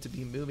going to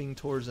be moving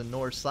towards the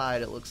north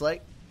side, it looks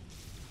like.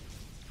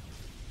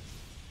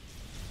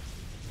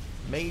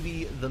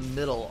 Maybe the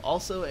middle.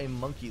 Also a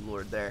Monkey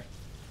Lord there.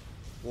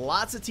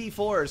 Lots of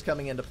T4s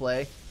coming into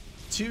play.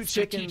 Two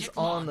chickens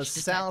on the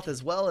south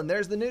as well, and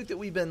there's the nuke that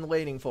we've been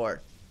waiting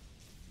for.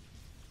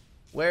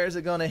 Where is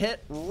it going to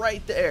hit?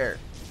 Right there.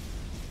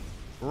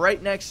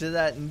 Right next to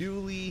that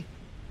newly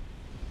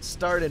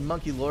started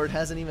Monkey Lord.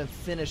 Hasn't even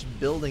finished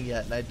building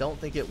yet, and I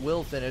don't think it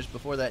will finish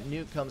before that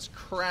nuke comes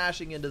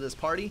crashing into this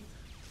party.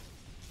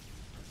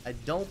 I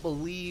don't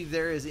believe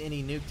there is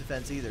any nuke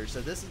defense either,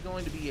 so this is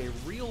going to be a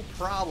real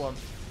problem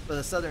for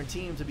the Southern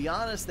team. To be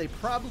honest, they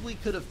probably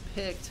could have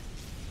picked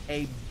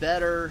a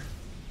better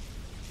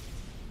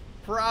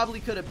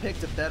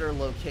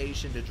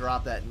location to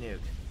drop that nuke.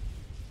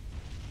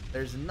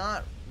 There's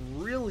not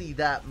really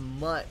that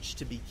much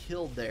to be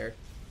killed there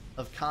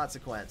of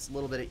consequence. A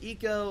little bit of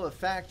eco, a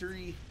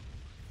factory,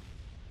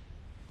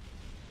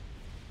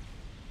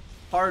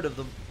 part of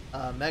the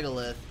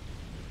megalith.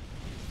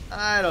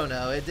 I don't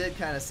know. It did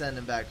kind of send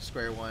him back to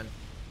square one.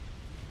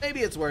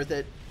 Maybe it's worth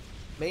it.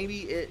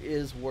 Maybe it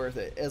is worth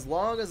it. As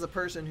long as the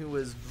person who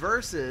was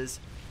versus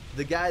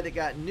the guy that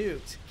got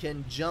nuked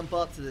can jump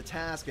up to the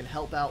task and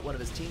help out one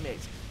of his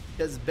teammates.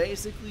 Because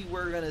basically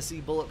we're going to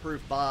see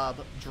Bulletproof Bob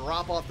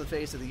drop off the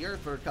face of the earth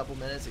for a couple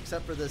minutes,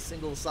 except for this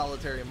single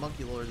solitary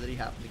Monkey Lord that he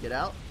happened to get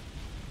out.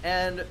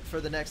 And for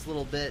the next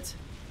little bit,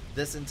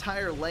 this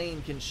entire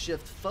lane can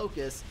shift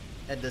focus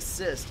and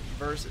assist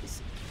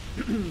versus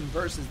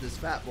this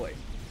Fat Boy.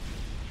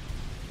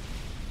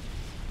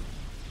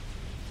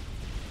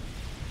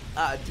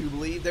 I do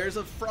believe there's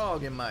a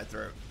frog in my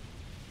throat.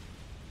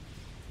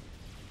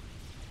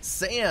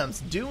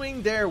 SAMs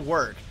doing their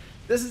work.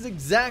 This is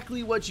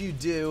exactly what you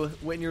do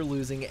when you're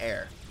losing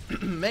air.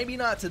 Maybe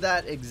not to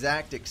that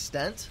exact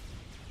extent,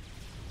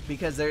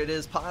 because it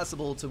is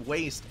possible to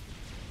waste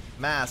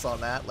mass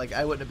on that. Like,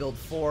 I wouldn't have built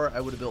 4, I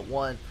would have built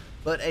 1.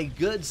 But a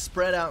good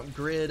spread out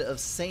grid of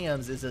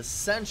SAMs is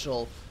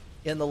essential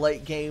in the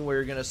late game, where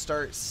you're going to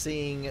start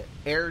seeing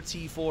air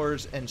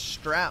T4s and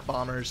strat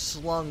bombers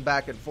slung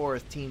back and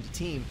forth team to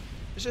team.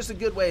 It's just a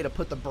good way to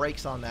put the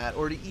brakes on that,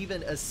 or to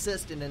even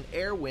assist in an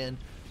air win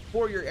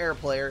for your air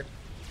player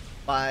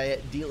by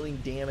dealing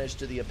damage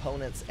to the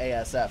opponent's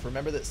ASF.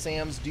 Remember that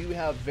SAMs do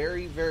have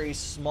very, very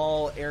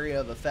small area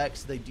of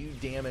effects. They do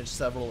damage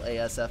several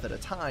ASF at a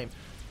time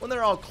when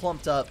they're all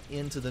clumped up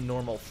into the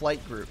normal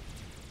flight group.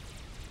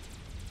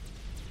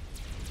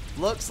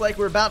 Looks like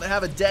we're about to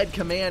have a dead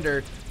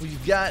commander.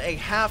 We've got a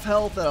half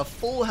health and a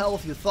full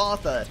health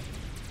Yuthatha.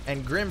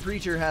 And Grim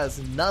Preacher has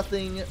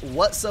nothing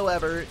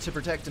whatsoever to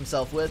protect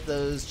himself with.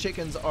 Those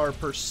chickens are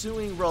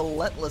pursuing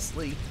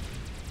relentlessly.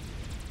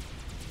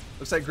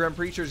 Looks like Grim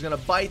Preacher is going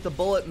to bite the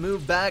bullet,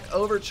 move back,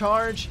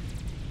 overcharge.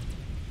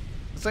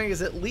 Looks like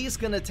he's at least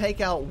going to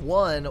take out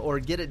one or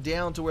get it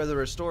down to where the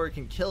Restorer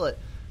can kill it.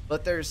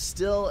 But there's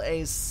still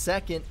a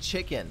second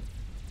chicken.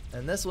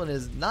 And this one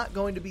is not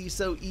going to be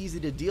so easy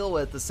to deal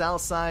with. The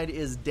south side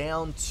is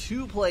down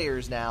 2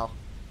 players now.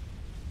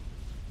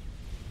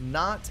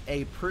 Not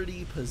a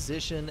pretty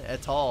position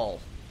at all.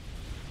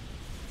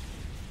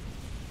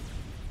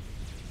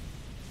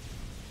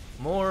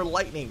 More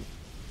lightning.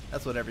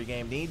 That's what every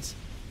game needs.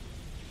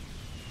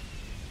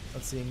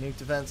 Let's see, nuke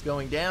defense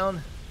going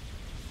down.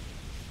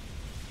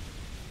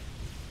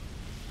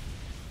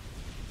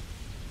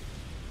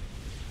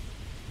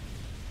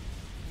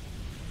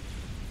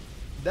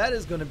 That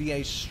is going to be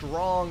a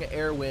strong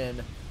air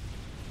win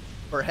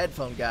for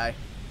Headphone Guy.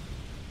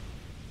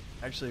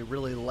 Actually,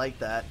 really like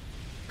that.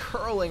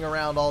 Curling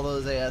around all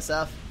those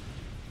ASF.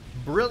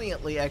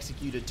 Brilliantly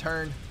executed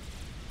turn.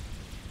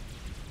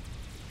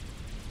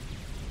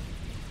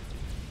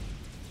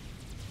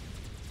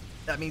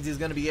 That means he's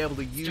going to be able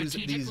to use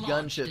these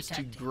gunships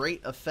to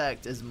great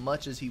effect as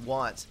much as he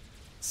wants.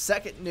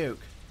 Second nuke.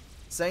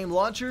 Same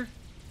launcher?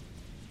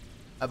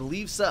 I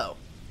believe so.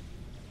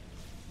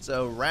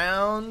 So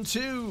round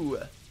 2.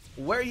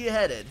 Where are you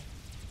headed?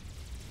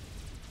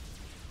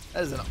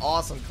 That is an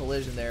awesome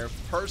collision there.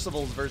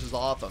 Percivals versus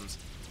Authams.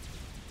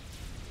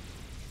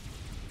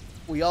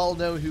 We all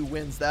know who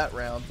wins that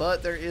round,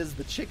 but there is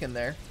the chicken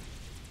there.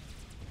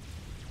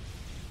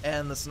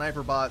 And the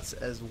sniper bots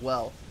as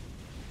well.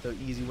 So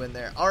easy win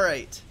there.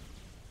 Alright.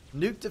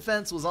 Nuke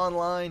defense was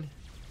online.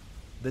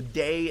 The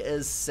day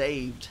is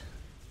saved.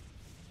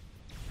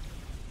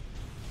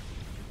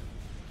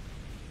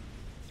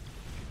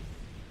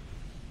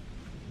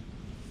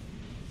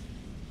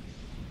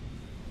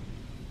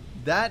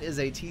 That is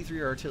a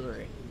T3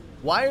 artillery.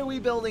 Why are we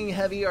building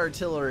heavy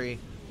artillery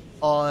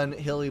on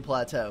Hilly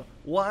Plateau?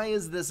 Why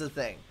is this a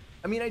thing?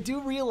 I mean, I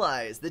do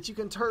realize that you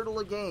can turtle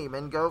a game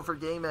and go for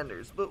game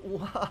enders, but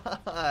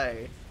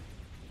why?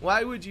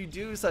 Why would you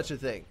do such a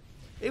thing?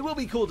 It will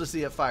be cool to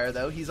see it fire,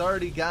 though. He's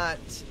already got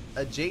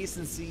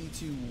adjacency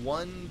to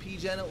 1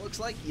 PGen, it looks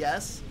like.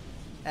 Yes.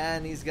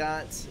 And he's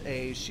got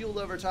a shield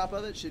over top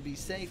of it. Should be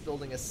safe,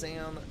 building a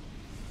SAM.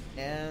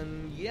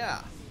 And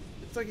yeah.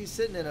 Looks like he's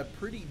sitting in a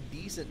pretty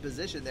decent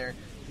position there.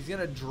 He's going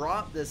to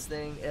drop this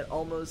thing at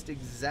almost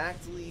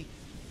exactly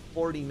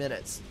 40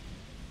 minutes.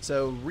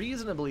 So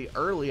reasonably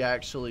early,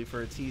 actually,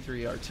 for a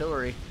T3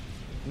 artillery.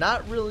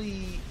 Not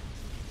really...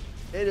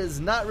 It is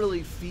not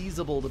really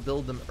feasible to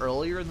build them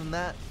earlier than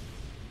that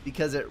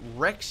because it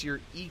wrecks your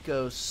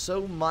eco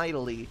so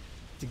mightily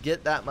to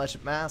get that much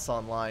mass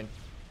online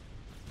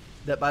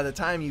that by the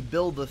time you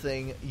build the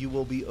thing, you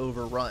will be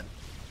overrun.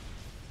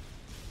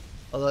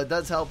 Although it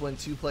does help when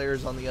 2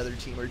 players on the other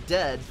team are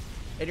dead,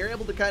 and you're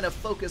able to kind of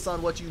focus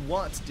on what you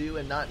want to do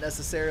and not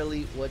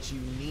necessarily what you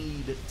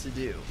need to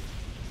do.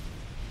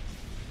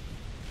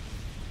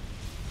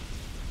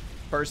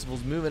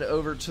 Percival's moving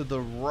over to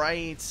the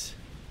right,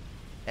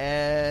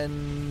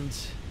 and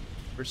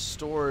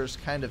Restorer's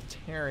kind of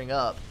tearing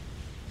up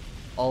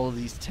all of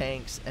these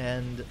tanks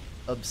and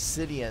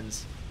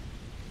obsidians.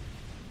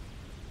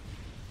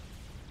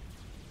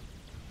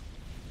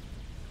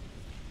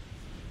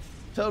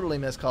 Totally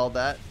miscalled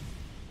that.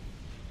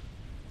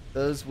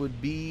 Those would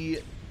be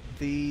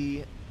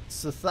the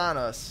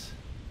Sothanos.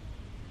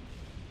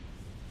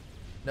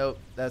 Nope,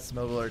 that's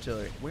mobile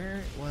artillery.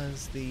 Where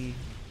was the...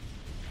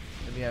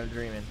 Maybe I'm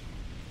dreaming.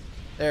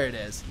 There it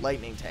is.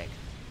 Lightning tank.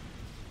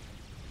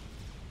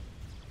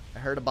 I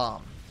heard a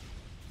bomb.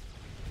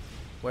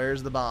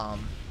 Where's the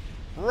bomb?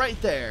 Right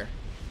there.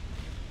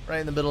 Right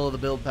in the middle of the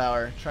build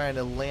power. Trying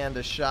to land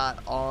a shot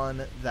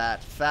on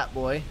that fat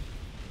boy.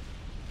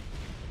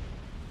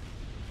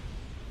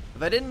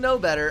 If I didn't know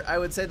better, I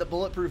would say that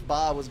Bulletproof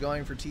Bob was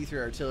going for T3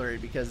 artillery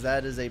because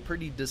that is a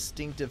pretty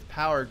distinctive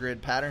power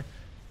grid pattern.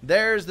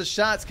 There's the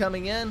shots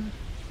coming in.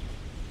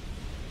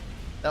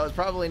 That was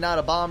probably not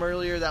a bomb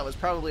earlier. That was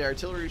probably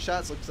artillery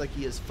shots. Looks like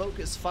he is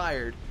focus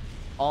fired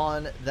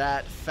on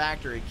that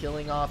factory,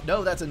 killing off...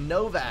 No, that's a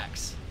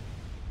Novax.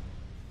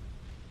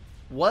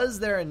 Was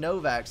there a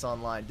Novax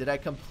online? Did I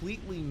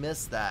completely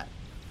miss that?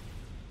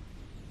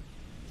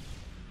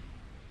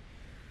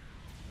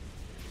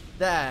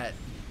 That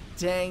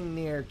dang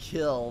near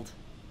killed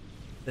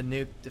the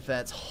nuke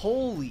defense.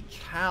 Holy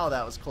cow,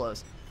 that was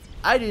close.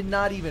 I did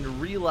not even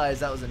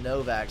realize that was a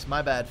Novax.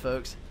 My bad,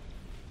 folks.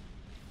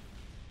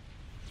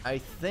 I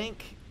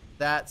think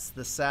that's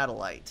the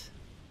satellite.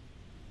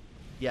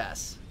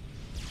 Yes.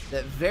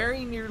 That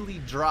very nearly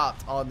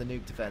dropped on the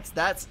nuke defense.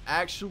 That's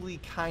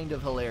actually kind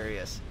of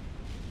hilarious.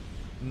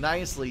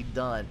 Nicely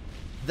done.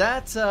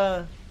 That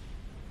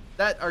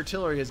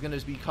artillery is going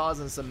to be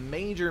causing some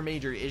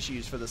major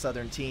issues for the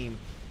southern team.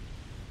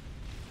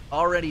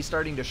 Already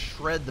starting to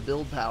shred the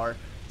build power.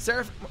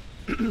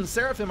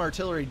 Seraphim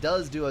artillery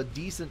does do a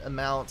decent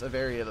amount of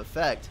area of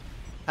effect,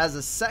 has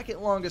the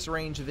second longest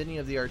range of any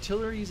of the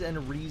artilleries,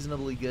 and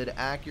reasonably good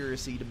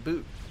accuracy to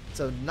boot.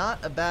 So not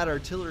a bad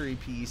artillery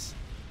piece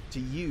to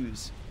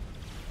use,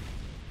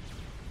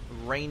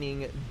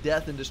 raining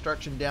death and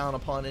destruction down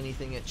upon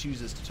anything it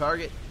chooses to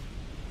target.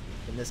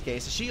 In this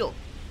case, a shield.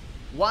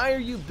 Why are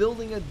you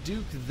building a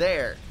Duke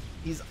there?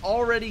 He's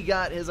already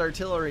got his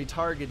artillery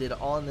targeted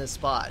on this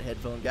spot,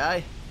 headphone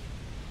guy.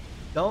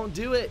 Don't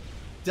do it.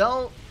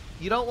 Don't.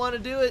 You don't want to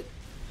do it.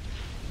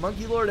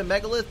 Monkey Lord and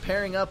Megalith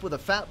pairing up with a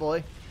Fat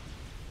Boy.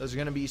 Those are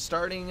going to be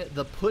starting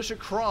the push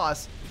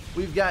across.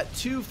 We've got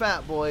two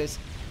Fat Boys,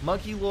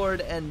 Monkey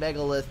Lord and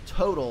Megalith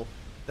total,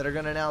 that are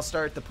going to now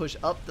start the push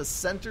up the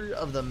center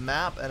of the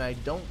map, and I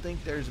don't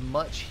think there's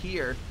much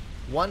here.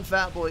 One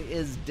Fat Boy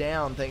is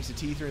down thanks to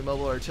T3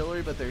 mobile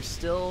artillery, but there's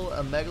still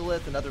a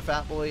Megalith, another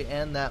Fat Boy,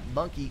 and that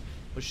Monkey,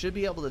 which should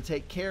be able to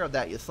take care of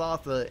that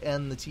Yathatha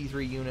and the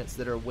T3 units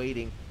that are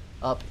waiting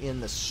up in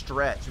the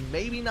stretch.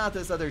 Maybe not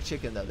this other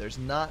chicken, though. There's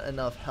not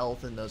enough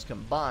health in those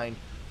combined,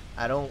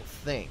 I don't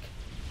think.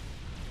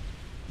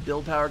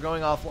 Build power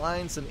going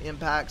offline, some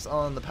impacts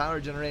on the power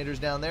generators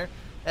down there.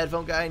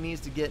 Headphone guy needs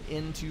to get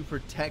into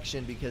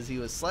protection because he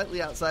was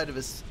slightly outside of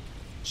his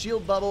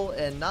shield bubble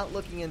and not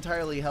looking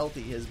entirely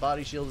healthy. His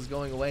body shield is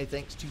going away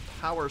thanks to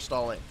power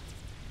stalling.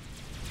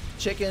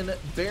 Chicken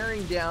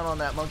bearing down on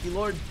that Monkey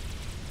Lord.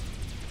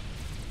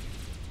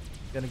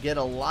 Gonna get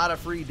a lot of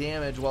free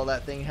damage while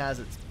that thing has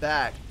its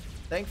back.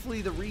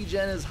 Thankfully the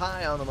regen is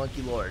high on the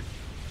Monkey Lord,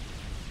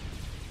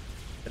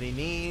 but he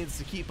needs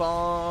to keep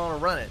on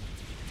running.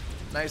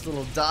 Nice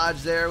little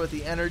dodge there with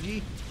the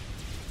energy.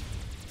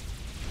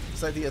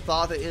 Looks like the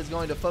Yathatha is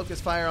going to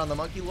focus fire on the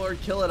Monkey Lord,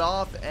 kill it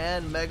off,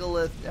 and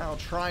Megalith now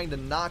trying to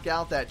knock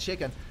out that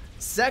chicken.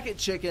 Second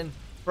chicken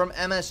from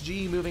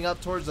MSG moving up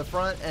towards the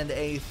front, and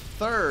a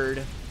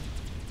third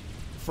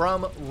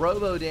from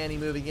Robo Danny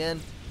moving in.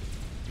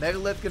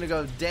 Megalith going to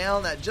go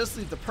down. That just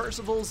leaves the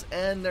Percivals,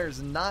 and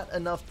there's not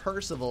enough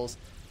Percivals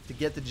to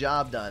get the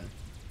job done.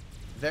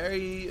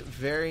 Very,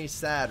 very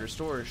sad.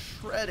 Restore is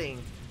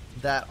shredding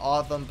that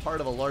Autumn,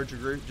 part of a larger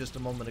group just a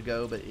moment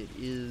ago, but it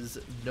is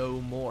no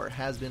more.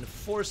 Has been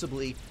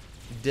forcibly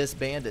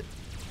disbanded.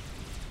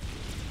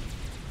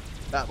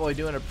 Fat Boy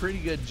doing a pretty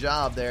good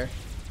job there.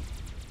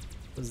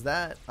 Was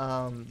that,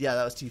 yeah,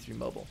 that was T3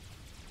 Mobile.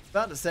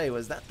 About to say,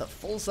 was that the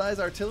full-size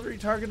artillery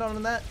target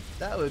on that?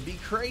 That would be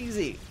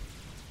crazy.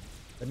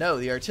 But no,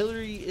 the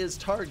artillery is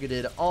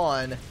targeted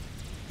on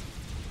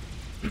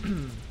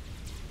the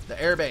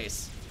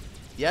airbase.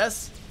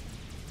 Yes?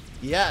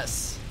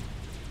 Yes.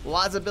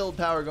 Lots of build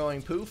power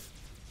going poof,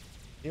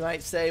 you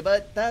might say,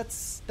 but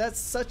that's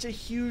such a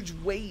huge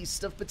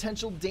waste of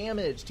potential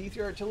damage. T3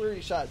 artillery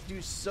shots do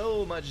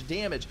so much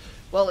damage.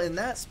 Well, in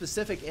that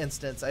specific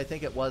instance, I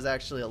think it was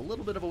actually a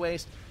little bit of a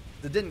waste.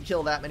 It didn't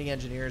kill that many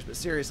engineers, but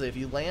seriously, if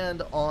you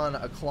land on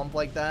a clump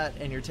like that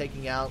and you're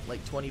taking out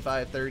like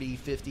 25, 30,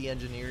 50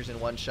 engineers in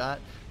one shot,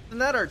 then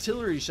that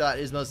artillery shot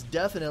is most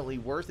definitely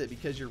worth it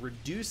because you're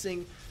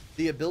reducing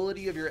the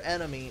ability of your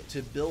enemy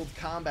to build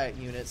combat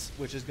units,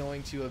 which is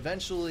going to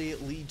eventually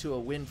lead to a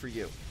win for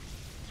you.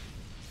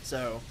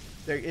 So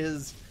there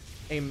is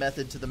a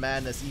method to the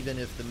madness, even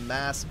if the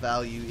mass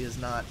value is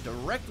not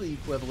directly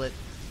equivalent.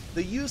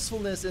 The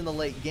usefulness in the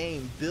late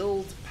game,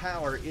 build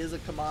power is a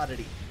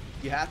commodity.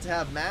 You have to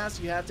have mass,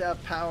 you have to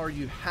have power,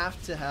 you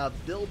have to have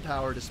build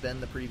power to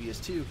spend the previous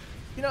two.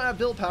 If you don't have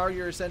build power,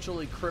 you're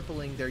essentially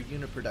crippling their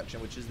unit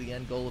production, which is the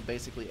end goal of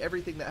basically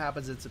everything that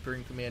happens in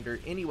Supreme Commander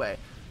anyway.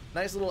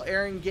 Nice little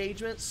air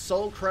engagement.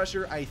 Soul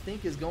Crusher, I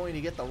think, is going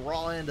to get the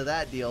raw end of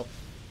that deal.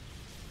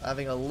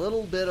 Having a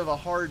little bit of a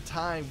hard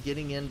time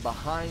getting in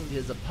behind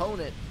his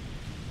opponent.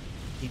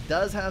 He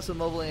does have some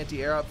mobile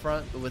anti-air up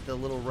front, but with a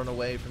little run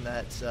away from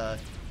that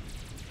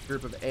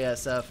group of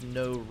ASF,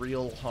 no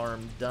real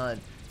harm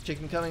done.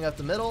 Chicken coming up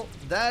the middle.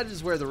 That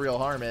is where the real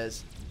harm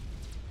is.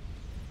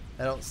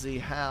 I don't see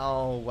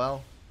how,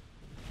 well,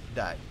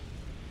 died.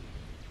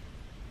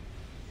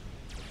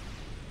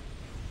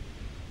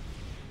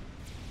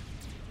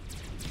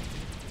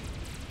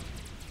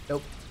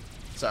 Nope.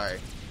 Sorry.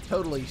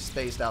 Totally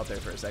spaced out there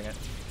for a second.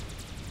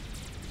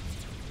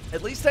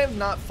 At least I have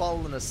not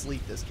fallen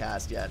asleep this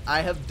cast yet.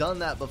 I have done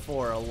that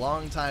before a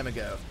long time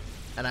ago,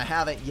 and I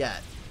haven't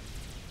yet.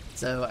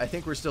 So I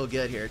think we're still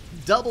good here.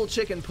 Double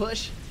chicken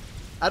push.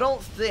 I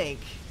don't think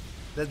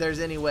that there's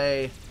any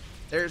way.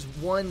 There's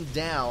one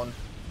down.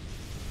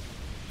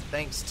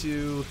 Thanks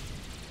to,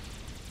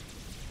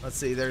 let's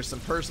see, there's some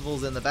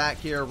Percivals in the back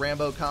here.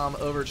 Rambocom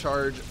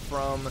overcharge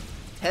from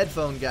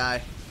Headphone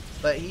Guy.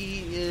 But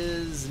he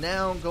is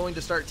now going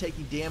to start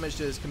taking damage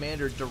to his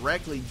commander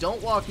directly.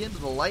 Don't walk into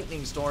the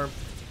lightning storm.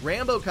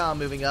 Rambocom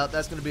moving up.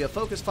 That's going to be a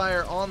focus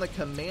fire on the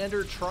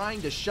commander,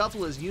 trying to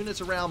shuffle his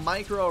units around,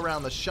 micro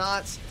around the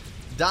shots.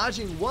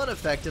 Dodging one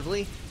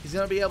effectively. He's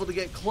going to be able to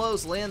get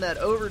close, land that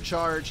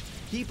overcharge,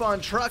 keep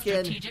on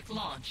trucking.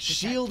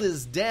 Shield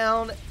is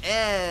down,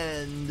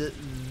 and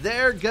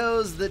there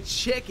goes the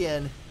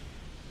chicken.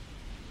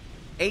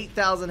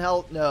 8,000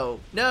 health. No,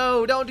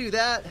 don't do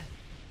that.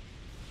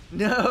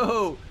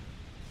 No!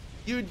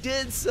 You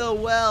did so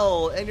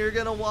well, and you're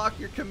gonna walk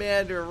your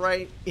commander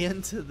right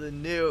into the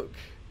nuke.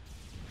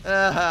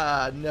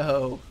 Ah,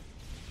 no.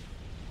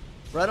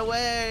 Run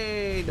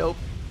away! Nope.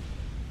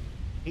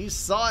 He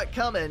saw it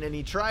coming, and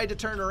he tried to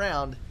turn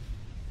around,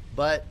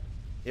 but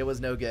it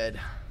was no good.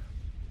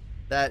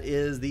 That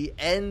is the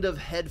end of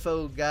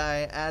Headfoe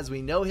Guy as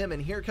we know him,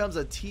 and here comes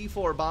a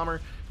T4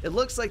 bomber. It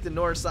looks like the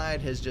north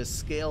side has just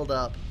scaled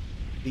up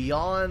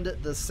beyond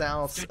the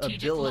South's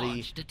Strategic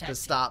ability to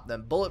stop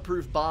them.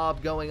 Bulletproof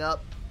Bob going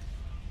up.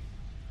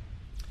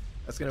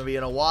 That's going to be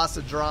an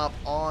Owasso drop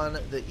on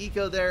the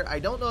eco there. I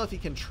don't know if he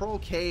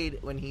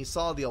control-K'd when he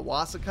saw the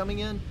Owasso coming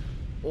in,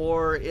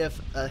 or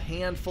if a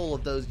handful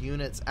of those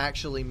units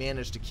actually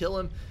managed to kill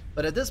him.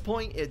 But at this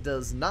point, it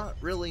does not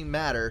really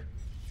matter,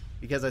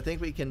 because I think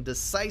we can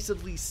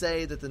decisively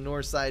say that the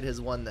north side has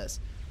won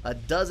this. A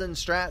dozen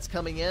strats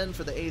coming in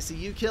for the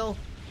ACU kill.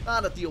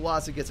 Not if the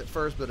Owasso gets it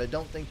first, but I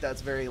don't think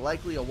that's very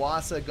likely.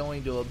 Owasso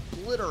going to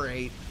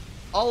obliterate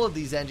all of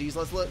these NGs.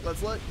 Let's look,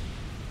 let's look.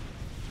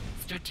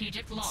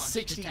 Strategic launch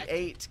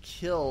 68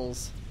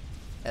 kills,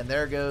 and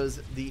there goes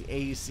the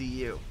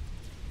ACU.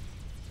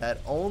 That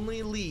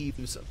only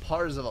leaves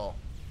Parzival.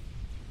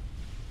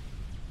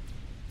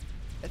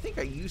 I think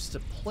I used to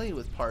play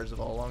with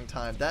Parzival a long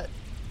time. That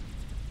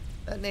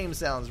name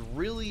sounds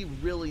really,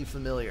 really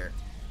familiar.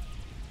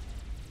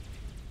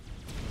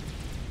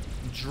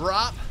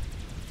 Drop.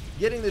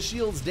 Getting the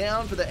shields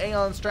down for the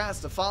Aeon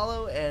strats to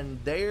follow, and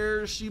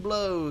there she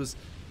blows.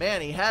 Man,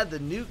 he had the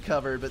nuke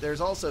covered, but there's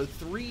also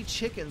 3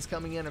 chickens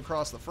coming in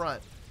across the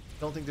front.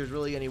 Don't think there's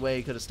really any way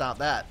he could have stopped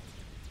that.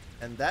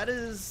 And that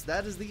is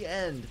the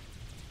end.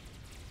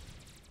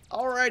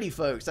 Alrighty,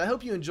 folks. I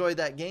hope you enjoyed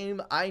that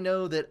game. I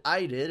know that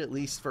I did, at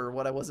least for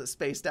what I wasn't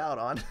spaced out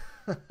on.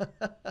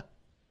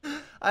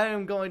 I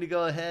am going to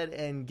go ahead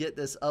and get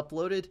this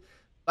uploaded.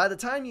 By the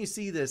time you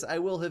see this, I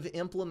will have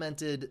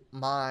implemented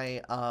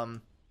my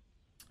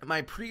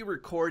my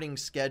pre-recording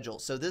schedule.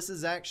 So this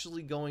is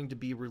actually going to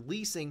be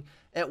releasing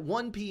at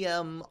 1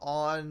 p.m.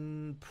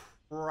 on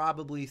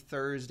probably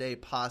Thursday,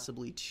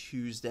 possibly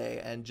Tuesday.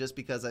 And just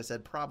because I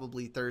said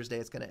probably Thursday,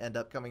 it's going to end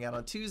up coming out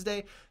on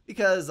Tuesday,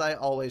 because I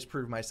always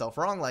prove myself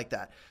wrong like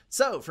that.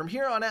 So from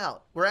here on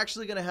out, we're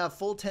actually going to have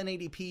full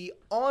 1080p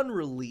on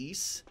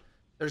release.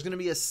 There's going to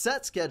be a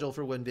set schedule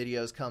for when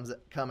videos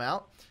come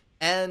out.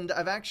 And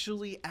I've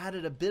actually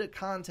added a bit of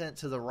content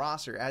to the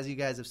roster, as you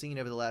guys have seen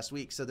over the last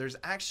week. So there's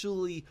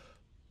actually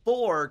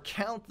 4,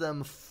 count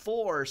them,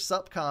 4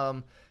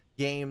 Supcom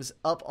games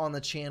up on the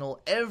channel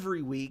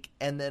every week,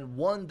 and then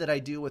 1 that I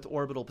do with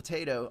Orbital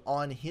Potato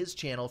on his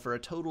channel for a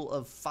total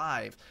of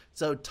 5.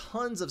 So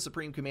tons of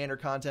Supreme Commander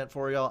content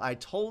for y'all. I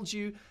told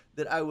you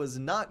that I was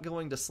not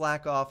going to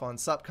slack off on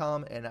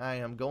Supcom, and I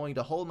am going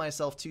to hold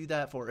myself to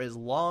that for as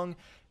long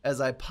as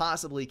I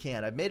possibly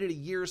can. I've made it a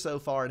year so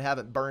far and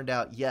haven't burned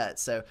out yet,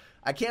 so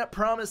I can't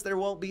promise there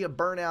won't be a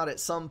burnout at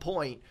some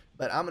point,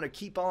 but I'm going to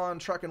keep on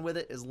trucking with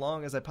it as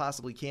long as I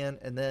possibly can,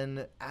 and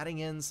then adding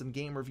in some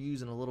game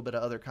reviews and a little bit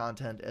of other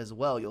content as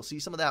well. You'll see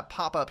some of that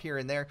pop up here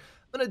and there.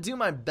 I'm going to do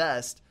my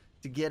best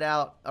to get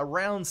out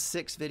around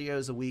 6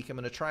 videos a week. I'm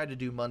going to try to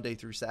do Monday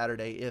through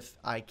Saturday if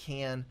I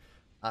can.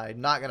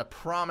 I'm not going to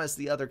promise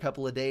the other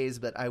couple of days,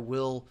 but I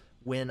will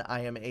when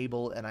I am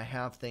able, and I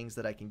have things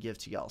that I can give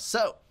to y'all.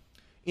 So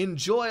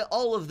enjoy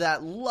all of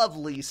that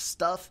lovely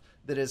stuff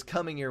that is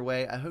coming your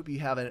way. I hope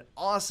you have an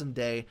awesome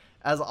day.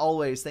 As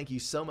always, thank you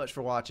so much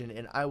for watching,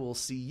 and I will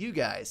see you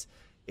guys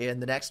in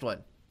the next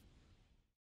one.